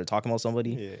definitely tell they're talking about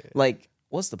somebody, like,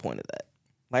 what's the point of that?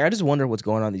 Like, I just wonder what's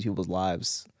going on in these people's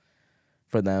lives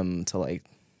for them to like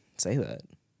say that.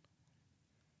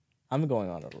 I'm going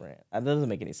on a rant. That doesn't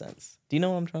make any sense. Do you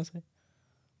know what I'm trying to say?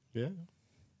 Yeah.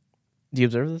 Do you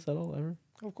observe this at all ever?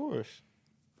 Of course.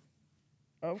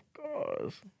 Of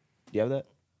course. Do you have that?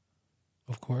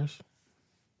 Of course.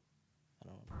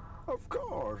 Of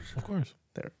course. Of course.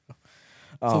 There.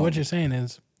 So what you're saying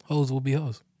is hoes will be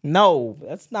hoes. No,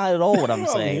 that's not at all what I'm I'm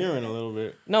saying. hearing a little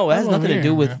bit. No, it has That's what nothing I'm to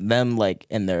do hearing, with them like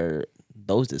in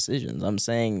those decisions. I'm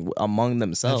saying among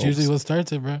themselves. That's usually what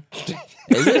starts it, bro.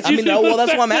 Is it? I mean, no, well,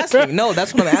 that's what I'm asking. No,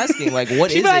 that's what I'm asking. Like,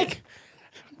 what is like, it?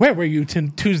 Where were you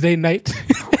Tuesday night?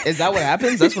 Is that what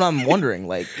happens? That's what I'm wondering.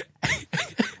 Like,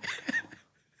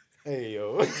 Hey,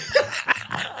 yo.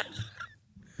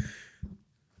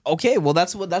 okay, well,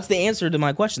 that's the answer to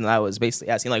my question that I was basically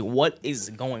asking. Like, what is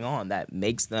going on that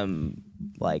makes them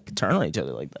like turn on each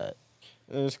other like that?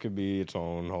 This could be its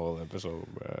own whole episode,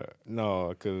 bro. No,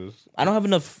 because I don't have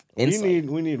enough insight.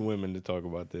 we need women to talk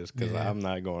about this because Yeah. I'm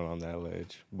not going on that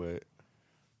ledge. But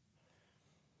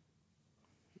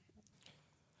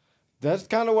that's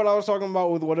kind of what I was talking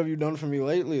about with what have you done for me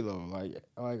lately, though. Like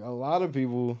a lot of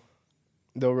people,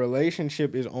 the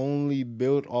relationship is only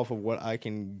built off of what I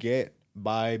can get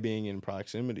by being in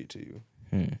proximity to you.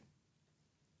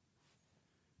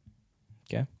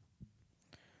 Okay.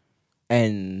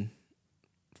 And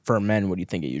for men, what do you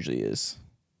think it usually is?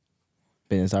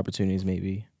 Business opportunities,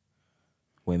 maybe?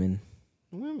 Women?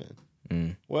 Women.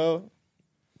 Well,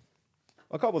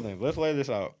 a couple things. Let's lay this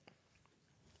out.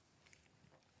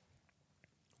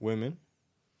 Women.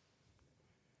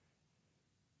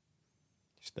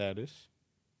 Status.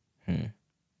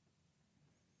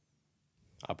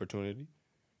 Opportunity.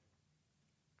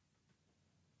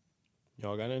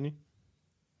 Y'all got any?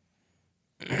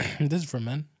 This is for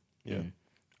men. Yeah.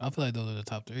 I feel like those are the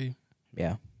top three.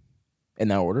 Yeah. In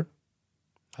that order?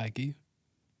 High key.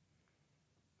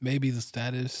 Maybe the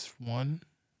status one.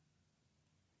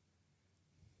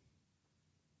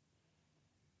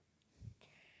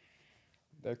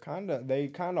 They kind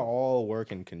of all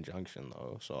work in conjunction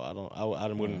though, so I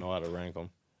wouldn't know how to rank them.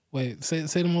 Wait, say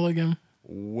them all again.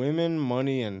 Women,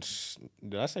 money, and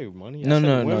did I say money? No.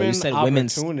 Women, You said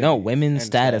women's opportunity and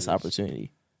status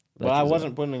opportunity. But I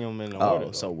wasn't putting them in the order.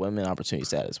 Oh, so women opportunity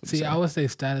status. See, I would say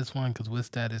status one because with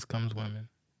status comes women.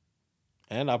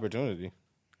 And opportunity.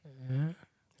 Yeah.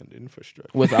 And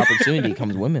infrastructure. With opportunity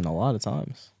comes women a lot of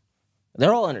times.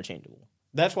 They're all interchangeable.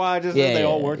 That's why I just said they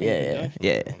all work in conjunction.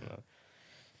 Yeah.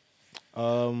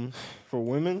 For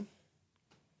women,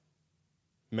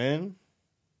 men,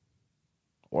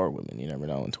 Or women, you never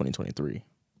know in 2023.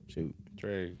 Shoot.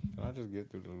 Trey, can I just get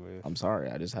through the list? I'm sorry,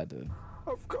 I just had to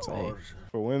say.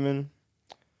 For women,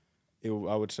 I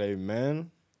would say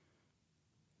men,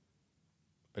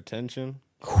 attention,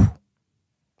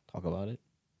 Talk about it.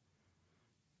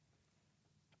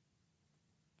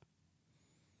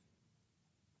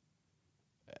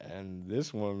 and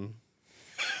this one,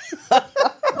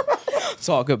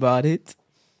 Talk about it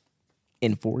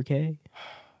in 4K.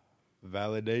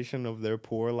 validation of their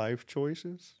poor life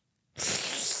choices.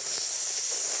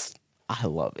 I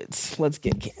love it. Let's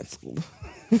get canceled.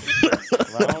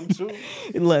 Round two.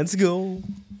 Let's go.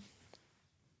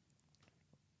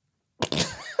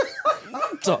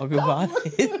 Talk about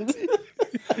it.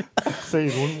 Say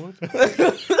it one more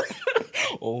time.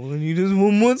 All I need is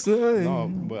one more time. No,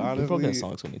 but We've broken honestly, a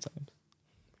song so many times.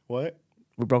 what?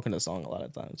 We've broken a song a lot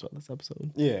of times throughout this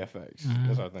episode. Yeah, facts.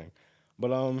 That's our thing.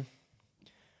 But I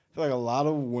feel like a lot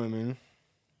of women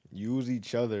use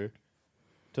each other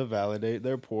to validate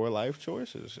their poor life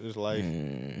choices. It's like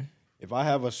if I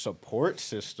have a support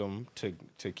system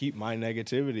to keep my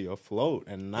negativity afloat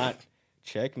and not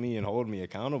check me and hold me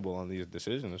accountable on these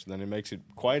decisions, then it makes it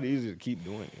quite easy to keep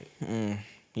doing it.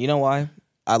 You know why?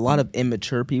 A lot of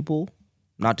immature people,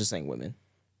 not just saying women,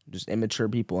 just immature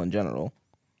people in general,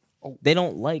 they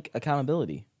don't like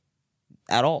accountability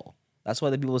at all. That's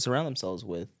why the people they surround themselves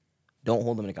with don't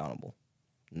hold them accountable.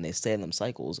 And they stay in them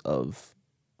cycles of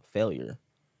failure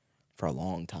for a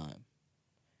long time.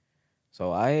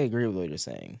 So I agree with what you're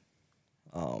saying.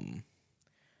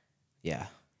 Yeah,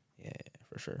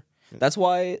 for sure. That's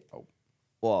why,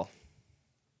 well,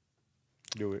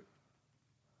 Do it.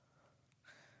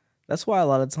 that's why a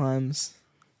lot of times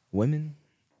women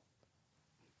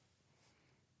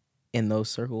in those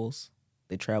circles,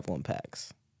 they travel in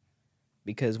packs.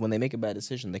 because when they make a bad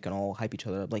decision, they can all hype each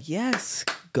other up like, yes,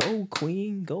 go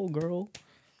queen, go girl,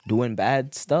 doing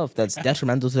bad stuff that's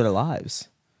detrimental to their lives.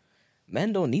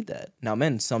 Men don't need that. Now,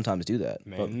 men sometimes do that.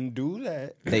 Men do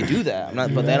that. They do that. I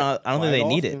don't think they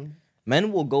need it.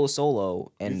 Men will go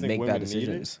solo and make bad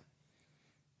decisions.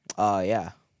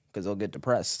 Yeah, because they'll get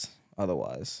depressed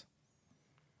otherwise.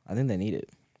 I think they need it.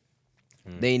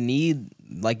 They need,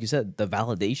 like you said, the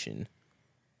validation.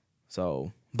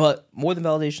 So, but more than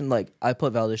validation, like I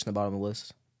put validation at the bottom of the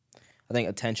list. I think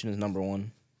attention is number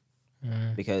one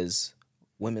because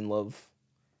women love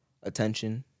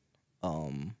attention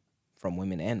from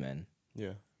women and men.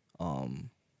 Yeah.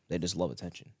 They just love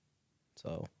attention.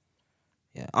 So,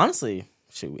 yeah. Honestly,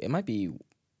 shoot, it might be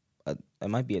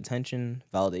attention,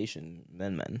 validation,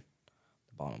 then men.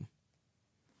 The bottom.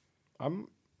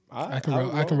 I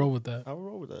can roll with that. I will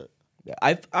roll with that. Yeah,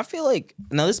 I feel like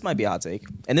now this might be a hot take,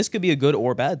 and this could be a good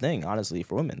or bad thing, honestly,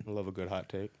 for women. I love a good hot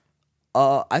take.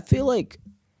 I feel like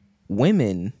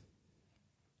women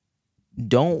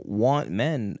don't want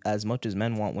men as much as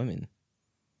men want women.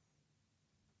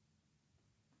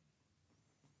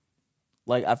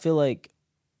 Like, I feel like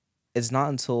it's not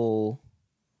until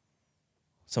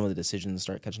some of the decisions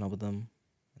start catching up with them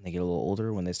and they get a little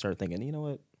older when they start thinking, you know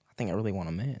what, I think I really want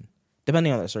a man.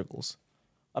 Depending on their circles.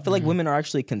 I feel like women are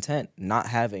actually content not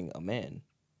having a man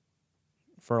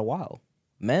for a while.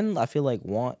 Men, I feel like,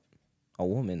 want a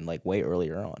woman like way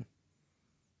earlier on.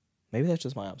 Maybe that's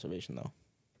just my observation, though.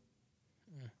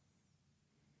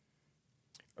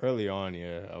 Early on,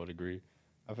 yeah, I would agree.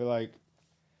 I feel like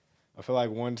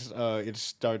once it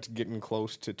starts getting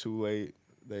close to too late,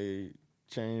 they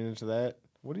change that.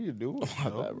 What are you doing? My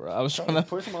bad, bro. I was trying to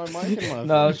push my mic in my face.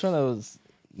 No, I was trying to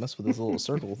mess with this little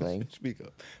circle thing. Speak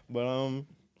up. But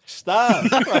stop.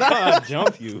 I'll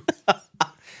jump you.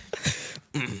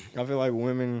 I feel like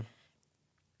women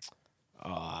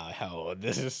hell,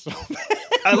 this is so bad.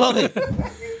 I love it.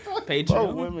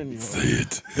 Patreon. Women, say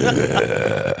it.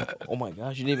 Oh my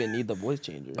gosh, you didn't even need the voice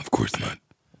changer. Of course not.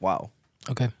 Wow.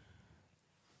 Okay.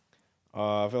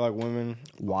 I feel like women.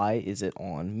 Why is it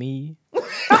on me?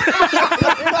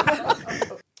 I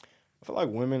feel like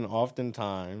women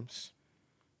oftentimes,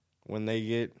 when they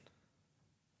get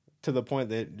to the point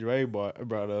that Dre brought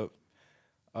up,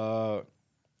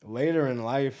 later in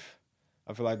life,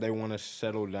 I feel like they want to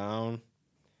settle down.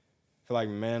 I feel like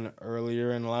men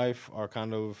earlier in life are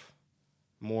kind of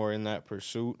more in that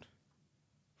pursuit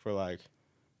for like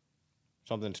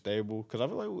something stable. Because I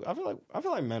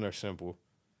feel like men are simple.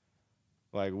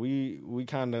 Like we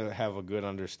kind of have a good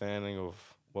understanding of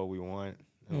what we want.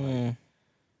 And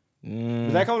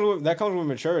but that comes with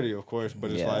maturity, of course.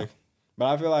 But it's but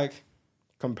I feel like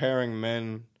comparing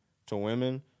men to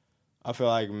women, I feel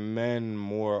like men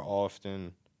more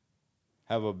often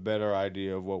have a better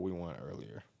idea of what we want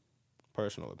earlier.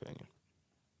 Personal opinion.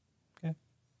 Okay.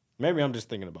 Maybe I'm just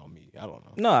thinking about me. I don't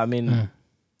know. No, I mean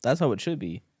that's how it should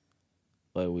be.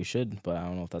 But we should. But I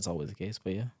don't know if that's always the case.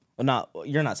 But yeah. Well,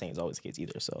 you're not saying it's always the case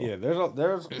either. So yeah, there's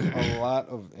a lot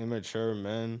of immature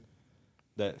men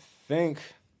that think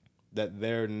that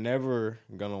they're never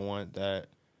gonna want that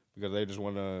because they just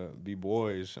want to be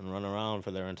boys and run around for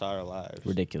their entire lives.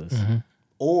 Ridiculous.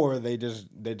 Or they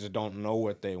just don't know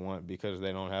what they want because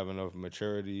they don't have enough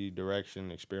maturity,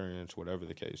 direction, experience, whatever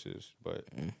the case is. But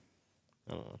I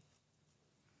don't know.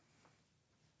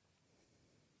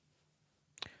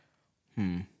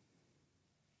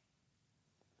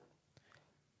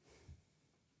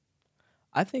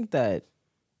 I think that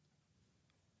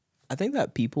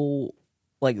people,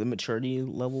 like, the maturity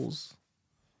levels,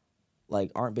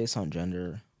 like, aren't based on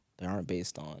gender. They aren't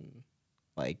based on,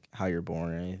 like, how you're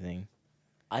born or anything.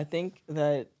 I think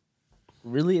that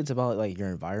really it's about, like, your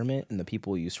environment and the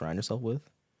people you surround yourself with.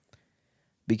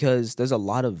 Because there's a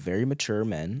lot of very mature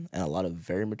men and a lot of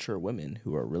very mature women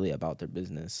who are really about their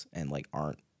business and, like,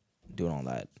 aren't doing all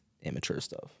that immature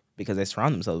stuff. Because they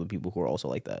surround themselves with people who are also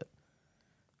like that.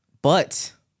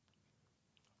 But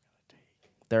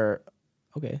there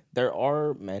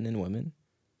are men and women,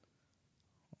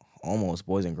 almost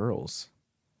boys and girls,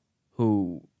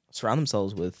 who surround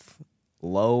themselves with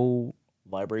low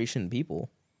vibration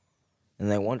people, and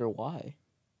they wonder why.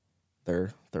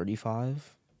 They're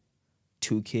 35,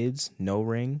 2 kids, no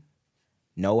ring,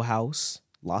 no house,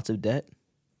 lots of debt,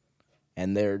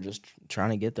 and they're just trying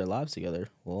to get their lives together.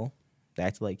 Well, they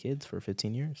acted like kids for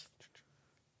 15 years.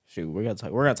 Shoot, we're gonna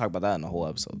talk about that in the whole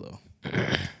episode, though.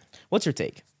 What's your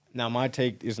take? Now, my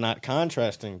take is not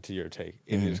contrasting to your take.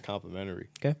 It is complementary.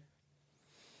 Okay.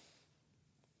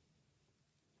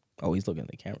 Oh, he's looking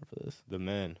at the camera for this. The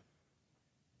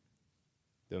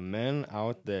men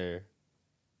out there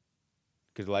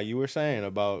Because like you were saying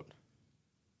about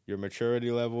your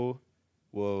maturity level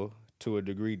will, to a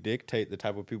degree, dictate the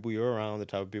type of people you're around, the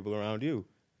type of people around you.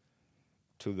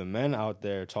 To the men out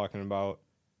there talking about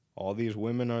all these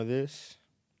women are this,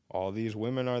 all these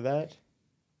women are that,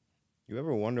 you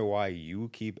ever wonder why you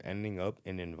keep ending up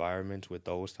in environments with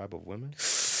those type of women?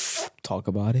 Talk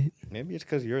about it. Maybe it's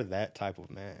because you're that type of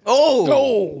man.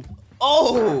 Oh,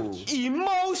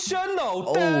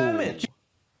 Emotional damage.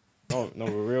 No,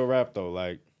 but real rap though,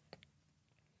 like,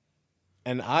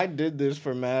 and I did this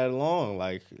for mad long.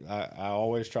 Like, I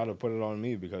always try to put it on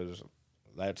me because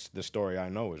that's the story I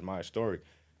know is my story.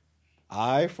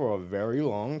 I, for a very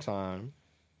long time,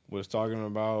 was talking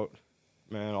about,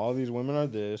 man, all these women are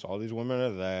this, all these women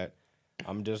are that.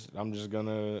 I'm just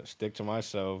gonna stick to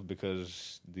myself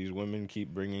because these women keep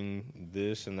bringing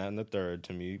this and that and the third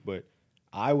to me. But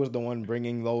I was the one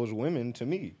bringing those women to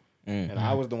me. And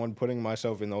I was the one putting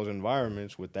myself in those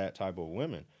environments with that type of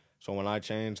women. So when I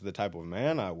changed the type of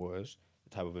man I was,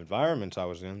 the type of environments I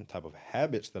was in, the type of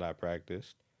habits that I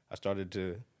practiced, I started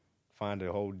to find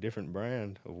a whole different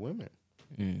brand of women.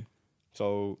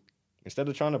 So instead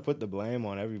of trying to put the blame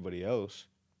on everybody else,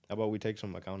 how about we take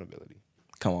some accountability?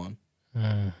 come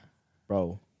on,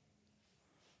 bro.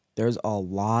 There's a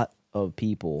lot of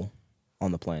people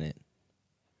on the planet.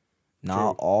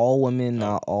 Not True. all women,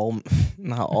 not all men,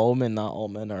 not all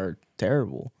men are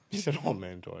terrible. You said all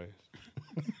men twice.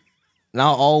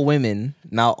 Not all women,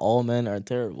 not all men are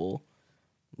terrible.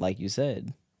 Like you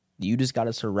said, you just got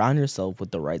to surround yourself with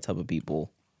the right type of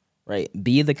people, right?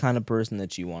 Be the kind of person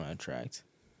that you want to attract,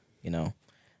 you know?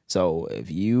 So if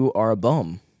you are a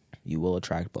bum, you will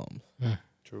attract bums.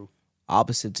 True.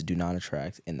 Opposites do not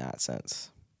attract in that sense.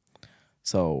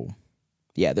 So,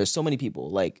 yeah, there's so many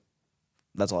people. Like,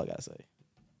 that's all I got to say.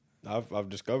 I've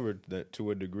discovered that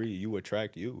to a degree you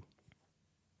attract you.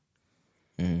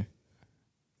 Mm-hmm.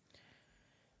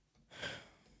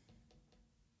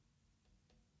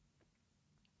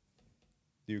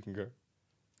 Do you concur?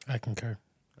 I concur.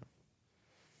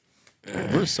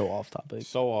 We're so off topic.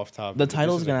 So off topic. The but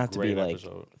title's this is going a to have to be great like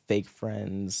episode. fake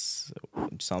friends,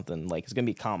 something. Like, it's going to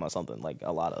be comma something, like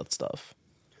a lot of stuff.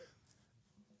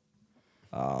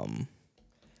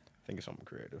 Think of something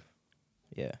creative.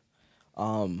 Yeah.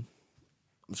 I'm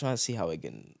trying to see how we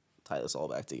can tie this all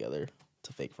back together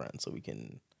to fake friends so we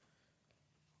can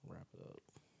wrap it up.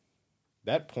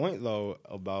 That point though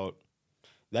about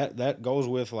that goes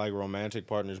with like romantic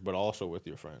partners, but also with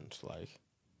your friends. Like,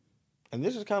 and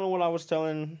this is kind of what I was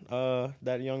telling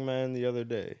that young man the other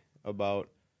day about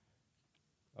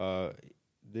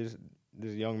this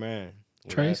young man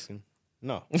was Trace? asking,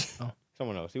 no, Oh.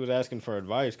 someone else. He was asking for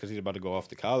advice because he's about to go off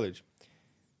to college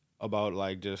about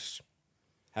like just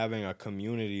having a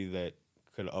community that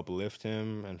could uplift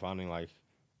him and finding like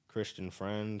Christian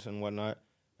friends and whatnot.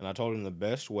 And I told him the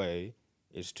best way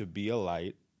is to be a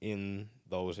light in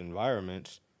those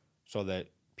environments so that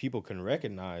people can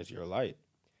recognize your light.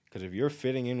 Because if you're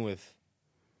fitting in with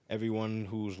everyone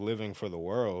who's living for the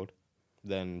world,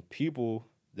 then people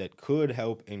that could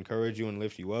help encourage you and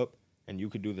lift you up, and you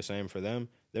could do the same for them,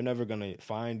 they're never going to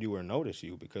find you or notice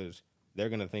you because they're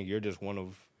going to think you're just one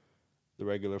of the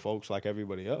regular folks like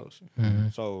everybody else. Mm-hmm.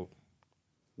 So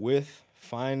with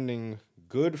finding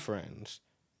good friends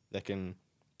that can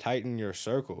tighten your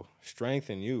circle,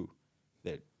 strengthen you,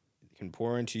 that can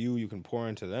pour into you, you can pour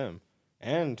into them.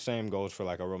 And same goes for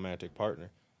like a romantic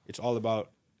partner. It's all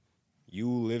about you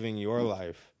living your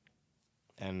life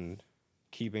and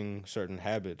keeping certain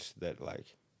habits that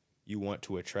like you want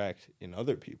to attract in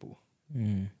other people.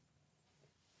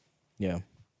 Yeah.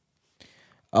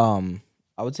 I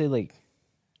would say like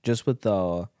just with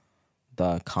the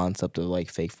concept of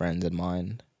like fake friends in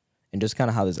mind and just kind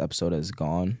of how this episode has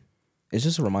gone, it's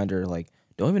just a reminder like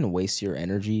don't even waste your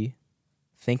energy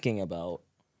thinking about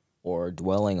or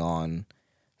dwelling on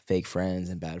fake friends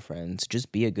and bad friends.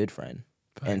 Just be a good friend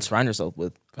and surround yourself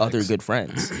with other good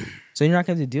friends. So you're not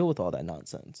going to deal with all that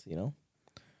nonsense, you know?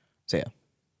 So yeah.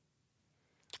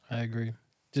 I agree.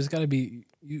 Just gotta be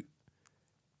you.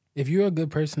 If you're a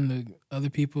good person to other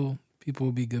people, people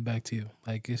will be good back to you.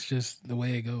 Like it's just the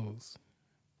way it goes.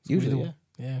 Usually,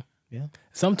 yeah. Yeah.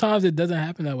 Sometimes it doesn't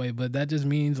happen that way, but that just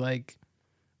means like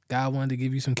God wanted to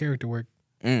give you some character work.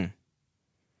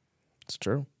 It's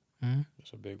true. Mm-hmm.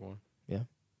 That's a big one. Yeah.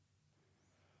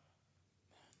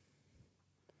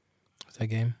 Is that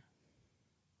game?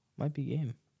 Might be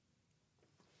game.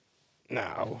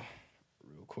 Now,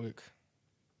 real quick.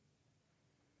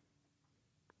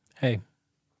 Hey,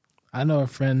 I know a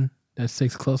friend that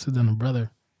sticks closer than a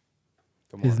brother.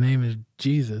 Come His on. name is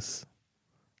Jesus,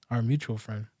 our mutual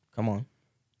friend. Come on.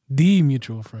 The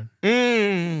mutual friend.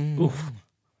 Mm. Oof.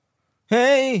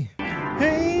 Hey,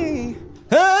 Hey,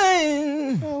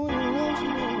 hey. I wanna know you.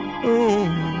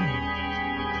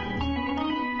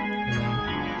 You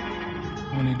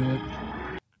know, when he do it,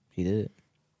 He did it.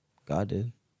 God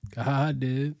did. God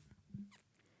did.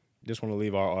 Just want to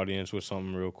leave our audience with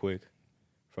something real quick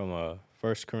from 1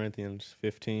 Corinthians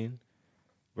 15,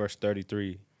 verse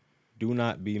 33. Do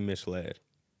not be misled.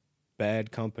 Bad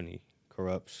company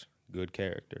corrupts good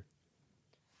character.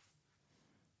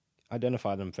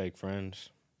 Identify them fake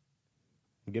friends.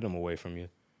 Get them away from you.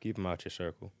 Keep them out your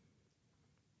circle.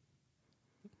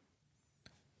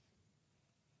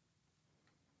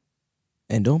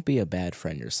 And don't be a bad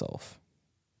friend yourself.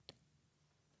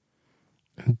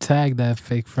 Tag that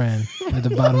fake friend at the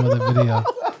bottom of the video.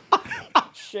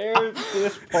 Share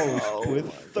this post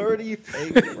with 30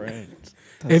 fake friends.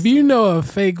 If you know a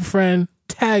fake friend,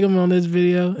 tag them on this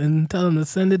video and tell them to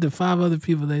send it to 5 other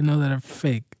people they know that are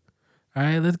fake. All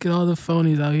right, let's get all the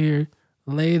phonies out here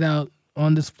laid out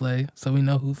on display so we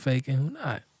know who's fake and who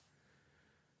not.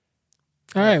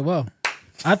 All right, well,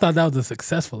 I thought that was a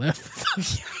successful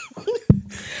episode.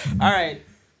 All right.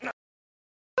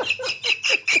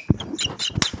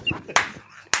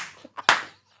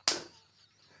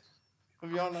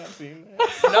 Have y'all not seen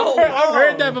that? No. I've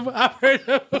heard that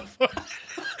before.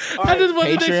 I just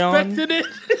wasn't Patreon? expecting it.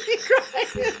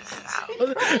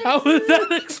 I was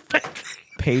not expecting.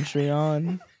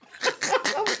 Patreon.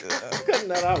 Cutting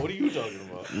that out. What are you talking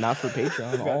about? Not for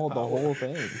Patreon. All the whole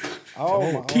thing.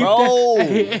 Oh, my Bro.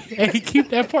 Hey, keep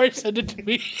that part. Send it to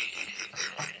me.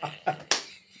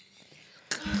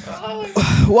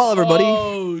 Well, everybody,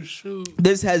 Oh shoot!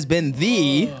 this has been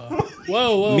the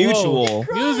Whoa! Mutual.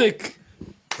 Music.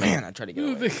 Man, I tried to get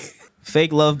away. Music.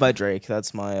 Fake Love by Drake.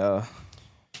 That's my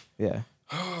yeah.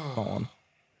 Hold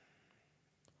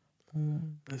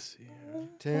on. Let's see.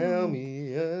 Tell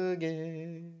me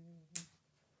again.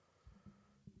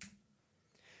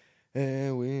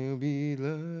 And we'll be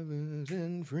lovers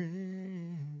and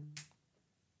friends.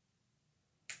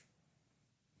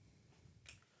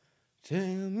 Tell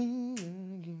me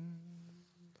again.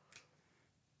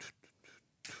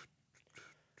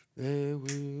 There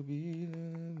will be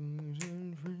lovers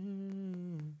and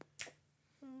friends.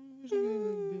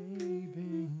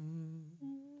 Baby.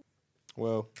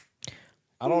 Well,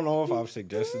 I don't know if I've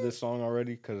suggested this song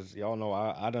already because y'all know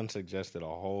I done suggested a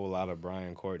whole lot of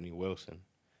Brian Courtney Wilson.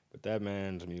 But that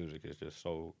man's music is just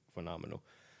so phenomenal.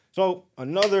 So,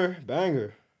 another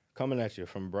banger coming at you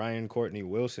from Brian Courtney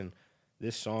Wilson.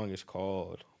 This song is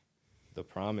called The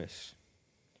Promise.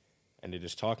 And it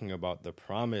is talking about the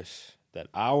promise that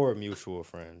our mutual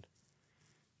friend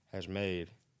has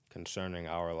made concerning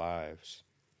our lives.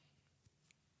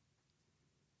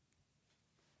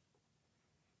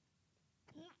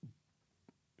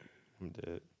 I'm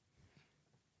dead.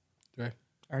 Drake.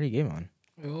 I already gave one.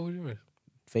 Wait, what was yours?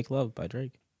 Fake Love by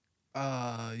Drake.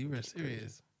 You were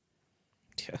serious.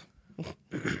 Yeah.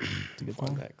 It's a good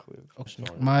song. That clip.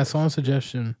 My song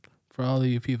suggestion for all of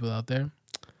you people out there.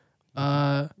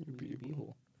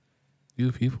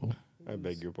 You people. I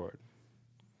beg your pardon.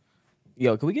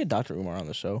 Yo, can we get Dr. Umar on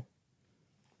the show?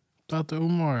 Dr.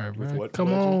 Umar, With bro. what Come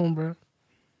pleasure? on, bro.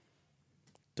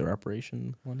 The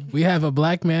reparation money? We have a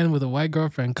black man with a white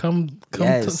girlfriend. Come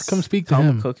Yes. come speak to Come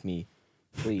him. cook me,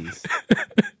 please.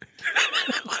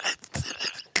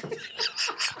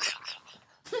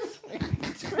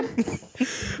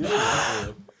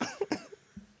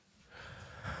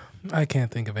 I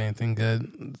can't think of anything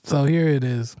good. So here it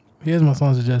is. Here's my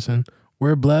song suggestion.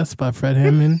 We're blessed by Fred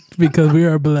Hammond because we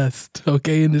are blessed.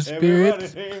 Okay, in the spirit.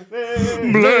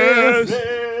 Bless,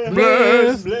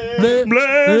 Bless,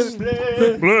 bless,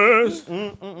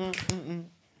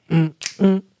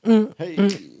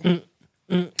 Hey.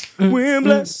 We're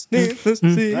blessed in the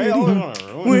city. Hey, hold on.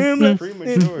 We're blessed.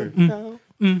 premature.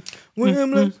 We're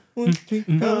blessed when we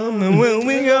come and when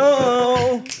we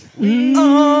go.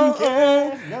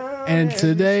 Oh, And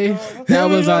today, that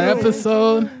was our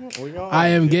episode. I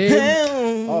am Gabe.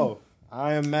 Oh,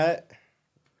 I am Matt.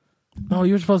 No,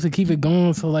 you're supposed to keep it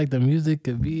going so like the music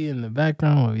could be in the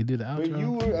background when we do the But outro.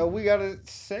 you were, we gotta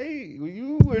say,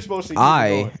 you were supposed to keep I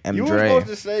it going. am You Dre. were supposed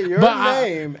to say your But I-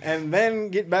 name and then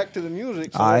get back to the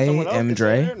music. So I someone else am can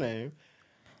Dre. say their name.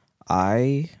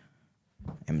 I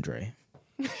am Dre.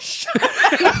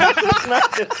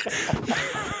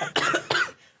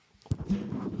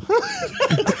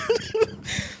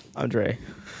 I'm Dre.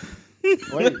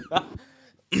 Wait.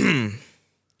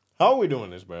 How are we doing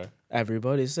this, bro?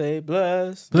 Everybody say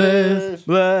bless, Bless,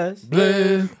 bless,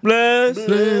 bless, bless.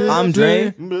 bless. I'm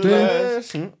Dre.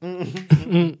 Bless.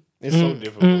 It's so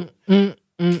difficult.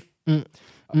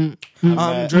 I'm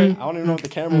mad. Dre. I don't even know if the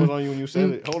camera was on you when you said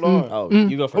it. Hold on. Oh,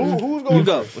 you go first. Who's going You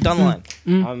go. first? Down the line.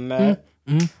 I'm Matt,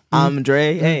 I'm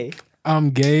Dre. Hey.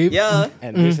 I'm Gabe. Yeah.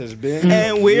 and this has been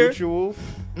And we're- Mutual.